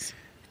 It was,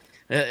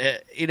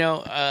 that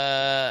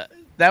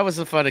was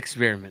a fun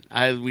experiment.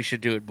 We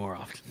should do it more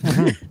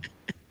often.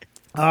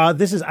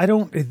 This is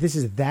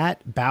that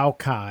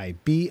Baukai,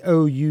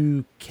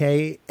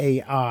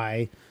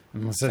 Boukai.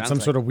 Some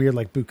sort of weird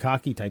like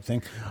bukkake type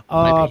thing.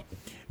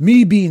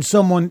 Me being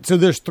someone, so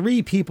there's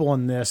three people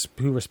in this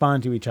who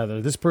respond to each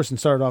other. This person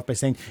started off by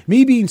saying,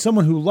 me being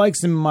someone who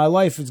likes him in my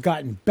life has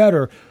gotten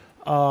better.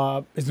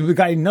 Has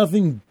gotten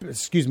nothing,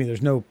 excuse me,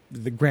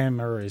 the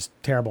grammar is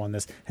terrible on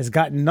this, has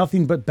gotten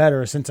nothing but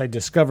better since I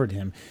discovered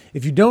him.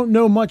 If you don't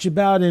know much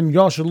about him,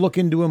 y'all should look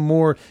into him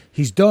more.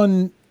 He's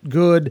done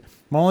good.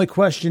 My only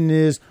question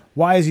is,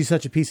 why is he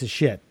such a piece of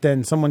shit?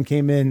 Then someone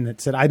came in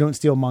that said, I don't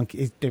steal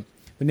monkeys. The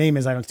name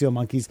is I Don't Steal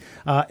Monkeys.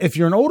 If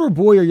you're an older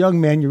boy or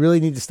young man, you really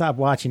need to stop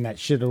watching that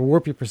shit. It'll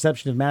warp your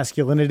perception of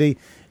masculinity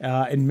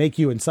and make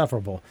you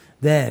insufferable.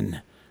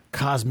 Then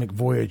Cosmic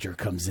Voyager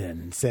comes in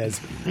and says,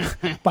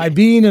 by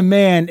being a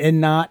man and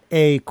not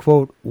a,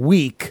 quote,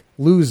 weak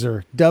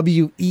loser,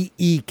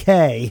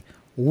 WEEK,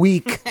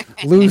 weak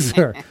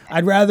loser,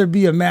 I'd rather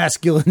be a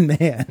masculine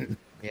man.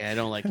 Yeah, I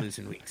don't like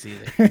losing weeks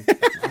either.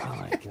 Oh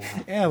my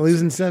God. Yeah,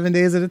 losing 7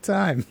 days at a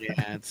time.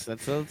 Yeah, it's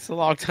a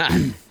long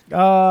time.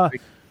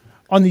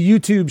 On the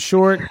YouTube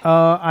short,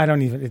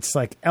 it's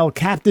like El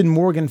Captain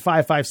Morgan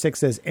 556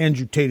 says,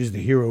 Andrew Tate is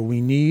the hero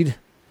we need.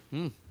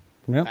 Yep.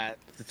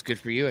 That's good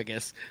for you, I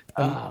guess.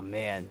 Oh,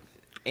 man.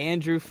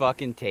 Andrew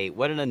fucking Tate.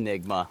 What an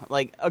enigma.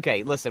 Like,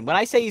 okay, listen, when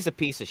I say he's a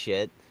piece of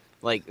shit,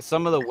 like,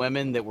 some of the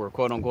women that were,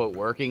 quote-unquote,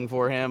 working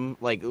for him,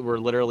 like, were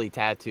literally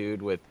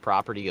tattooed with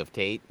property of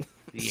Tate.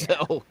 Yeah.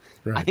 So,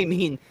 right. I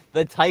mean,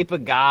 the type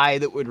of guy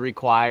that would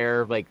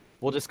require, like,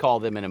 we'll just call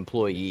them an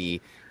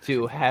employee,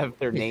 to have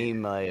their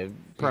name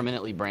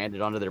permanently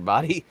branded onto their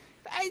body.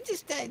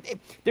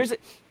 There's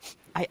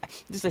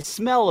a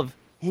smell of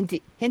hint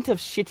of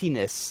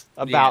shittiness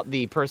about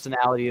the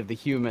personality of the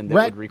human that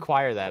would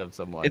require that of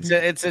someone.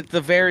 It's at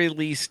the very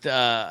least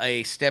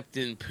a stepped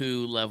in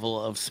poo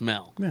level of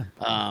smell.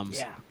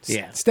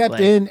 Stepped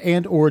in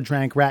and or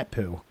drank rat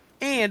poo.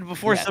 And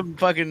before some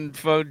fucking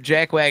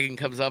jackwagon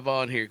comes up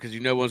on here, because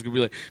one's gonna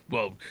be like,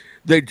 well,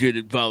 they did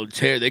it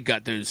voluntarily. They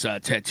got those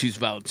tattoos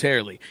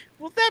voluntarily.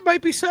 Well, that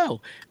might be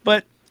so,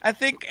 but I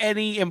think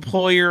any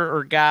employer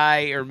or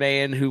guy or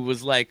man who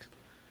was like,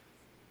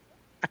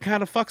 I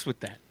kind of fucks with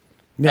that.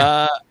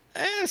 Yeah.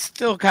 It's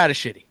still kind of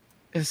shitty.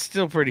 It's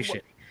still pretty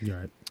shitty. You're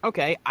right.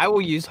 Okay, I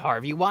will use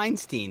Harvey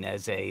Weinstein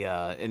as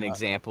an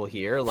example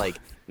here. Like,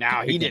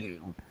 now he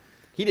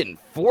didn't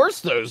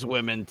force those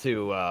women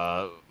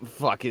to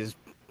fuck his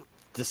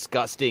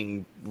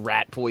disgusting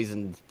rat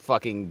poisoned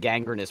fucking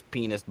gangrenous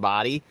penis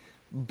body,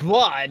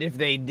 but if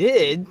they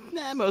did,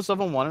 most of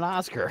them won an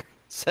Oscar.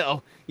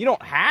 So you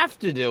don't have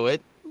to do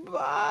it,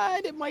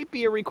 but it might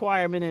be a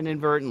requirement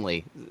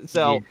inadvertently.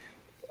 So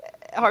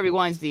Harvey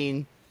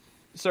Weinstein,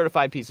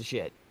 certified piece of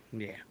shit.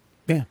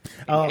 Yeah.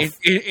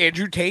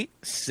 Andrew Tate,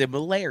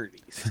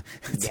 similarities.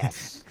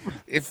 Yes.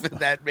 If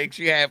that makes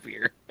you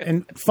happier.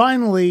 And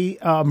finally,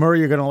 Murray,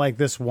 you're going to like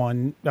this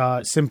one.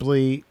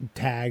 Simply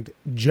tagged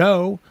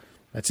Joe.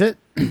 That's it.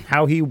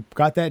 How he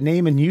got that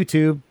name in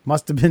YouTube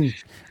must have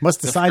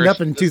signed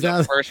up in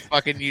 2000. First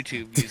fucking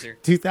YouTube user.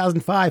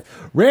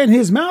 2005. Ran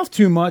his mouth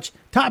too much.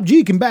 Top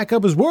G can back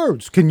up his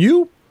words. Can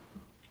you?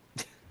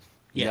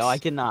 Yes. No, I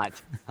cannot.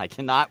 I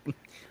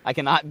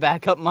cannot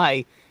back up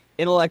my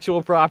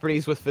intellectual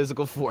properties with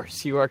physical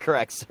force. You are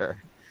correct, sir.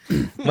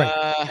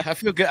 I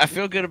feel good. I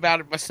feel good about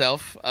it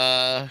myself.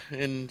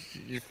 And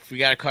if you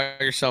got to call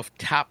yourself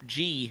Top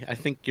G, I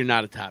think you're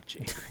not a Top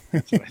G.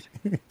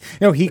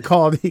 No, he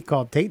called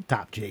Tate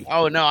Top G.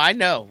 Oh no, I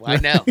know.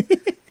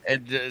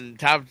 And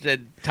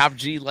Top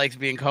G likes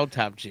being called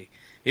Top G.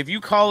 If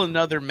you call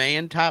another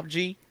man Top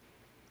G,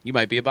 you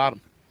might be a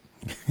bottom.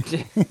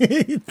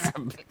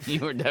 You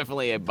were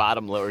definitely a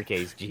bottom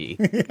lowercase g.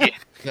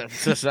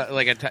 It's just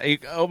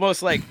like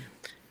almost like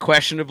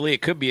questionably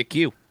it could be a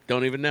Q.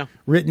 Don't even know.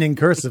 Written in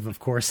cursive, of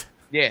course.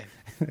 Yeah.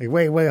 Hey,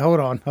 wait, hold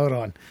on.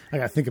 I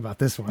got to think about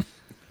this one.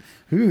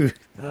 Ooh.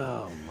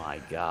 Oh my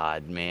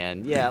God,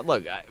 man. Yeah,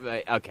 look.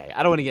 Okay,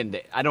 I don't want to get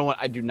into.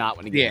 I do not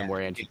want to get into more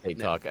anti-Tate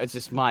talk. It's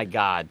just, my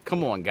God.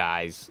 Come on,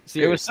 guys.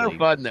 Seriously. It was so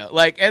fun though.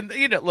 Like, and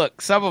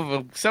look, some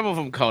of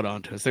them caught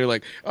on to us. They're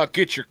like, "Oh,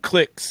 get your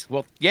clicks."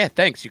 Well, yeah,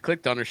 thanks. You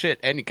clicked on our shit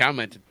and you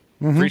commented.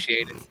 Mm-hmm.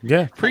 Appreciate it.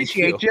 Yeah,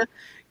 appreciate you.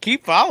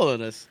 Keep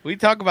following us. We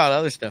talk about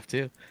other stuff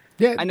too.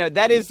 Yeah, I know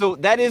that is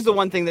the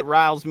one thing that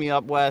riles me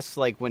up, Wes.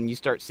 Like, when you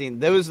start seeing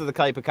those are the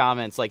type of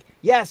comments. Like,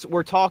 yes,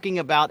 we're talking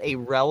about a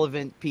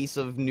relevant piece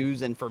of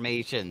news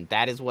information.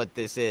 That is what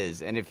this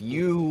is. And if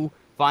you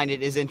find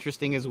it as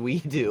interesting as we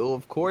do,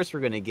 of course we're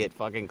gonna get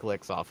fucking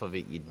clicks off of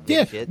it. You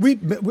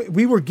dipshits.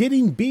 We were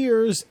getting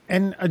beers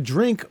and a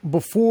drink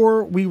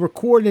before we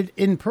recorded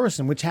in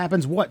person, which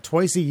happens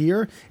twice a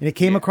year, and it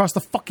came across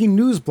the fucking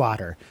news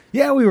blotter.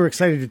 Yeah, we were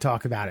excited to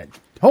talk about it.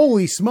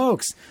 Holy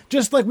smokes!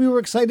 Just like we were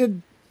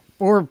excited.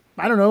 Or,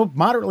 I don't know,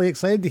 moderately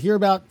excited to hear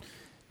about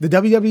the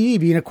WWE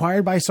being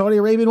acquired by Saudi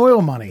Arabian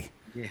oil money.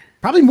 Yeah.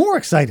 Probably more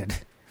excited.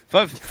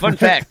 Fun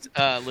fact,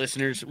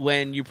 listeners,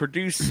 when you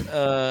produce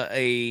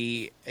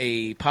a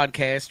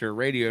podcast or a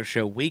radio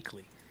show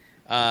weekly,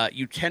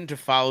 you tend to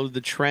follow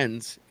the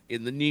trends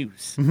in the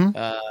news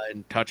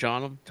and touch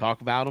on them,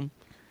 talk about them,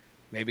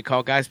 maybe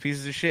call guys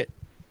pieces of shit.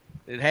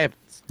 It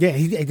happens. Yeah,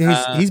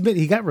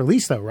 he got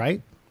released, though,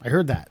 right? I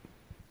heard that.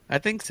 I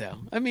think so.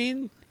 I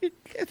mean...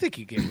 I think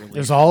you get released. It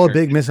was all a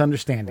big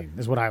misunderstanding,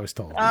 is what I was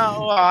told.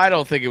 Oh, well, I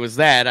don't think it was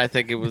that. I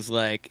think it was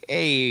like,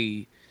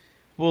 hey,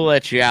 we'll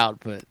let you out,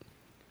 but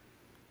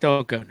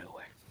don't go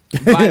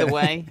nowhere. By the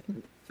way,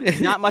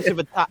 not much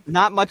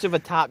of a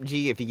top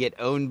G if you get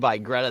owned by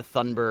Greta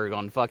Thunberg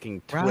on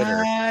fucking Twitter.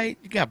 Right,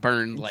 you got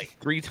burned like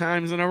 3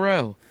 times in a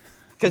row.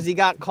 Because he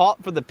got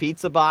caught for the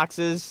pizza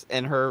boxes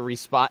and her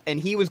response, and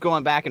he was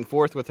going back and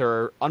forth with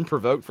her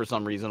unprovoked for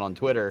some reason on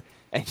Twitter,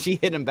 and she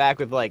hit him back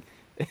with like,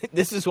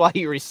 "This is why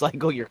you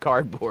recycle your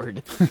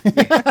cardboard."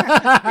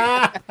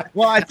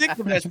 Well, I think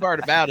the best part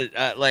about it,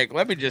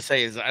 let me just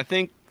say, is I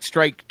think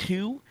strike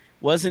 2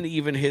 wasn't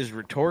even his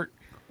retort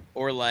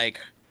or like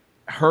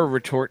her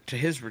retort to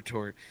his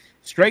retort.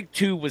 Strike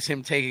 2 was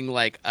him taking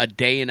like a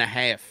day and a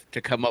half to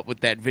come up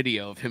with that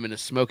video of him in a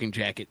smoking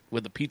jacket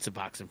with a pizza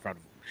box in front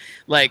of him.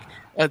 Like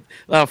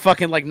a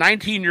fucking like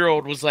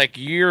 19-year-old was like,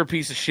 "You're a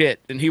piece of shit,"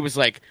 and he was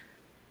like,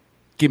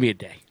 "Give me a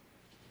day.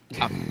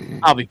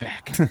 I'll be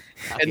back."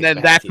 And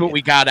then that's what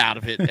we got out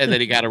of it, and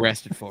then he got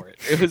arrested for it.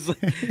 It was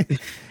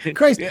like,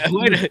 Christ,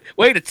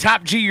 way to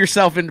top G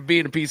yourself into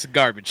being a piece of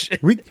garbage.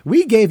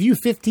 We gave you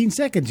 15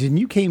 seconds, and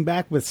you came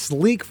back with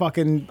sleek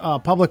fucking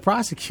public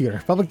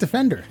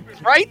defender.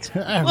 Right?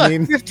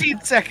 Look,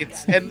 15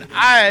 seconds, and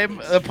I'm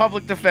a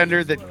public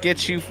defender that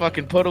gets you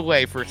fucking put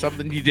away for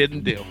something you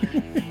didn't do.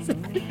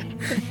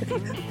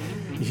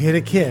 hit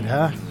a kid,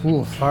 huh?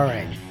 Oof, all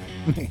right.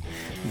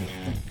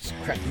 Just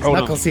crack these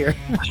knuckles here.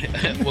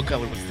 What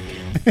color was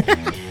the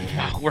kid?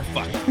 Oh, we're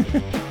fucked.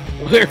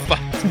 We're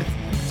fucked.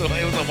 So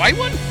it was a white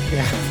one?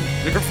 Yeah.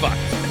 We're fucked.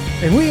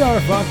 And we are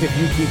fucked if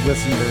you keep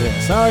listening to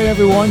this. All right,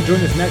 everyone. Join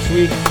us next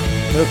week.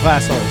 Middle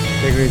Class Holes.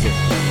 Take it easy.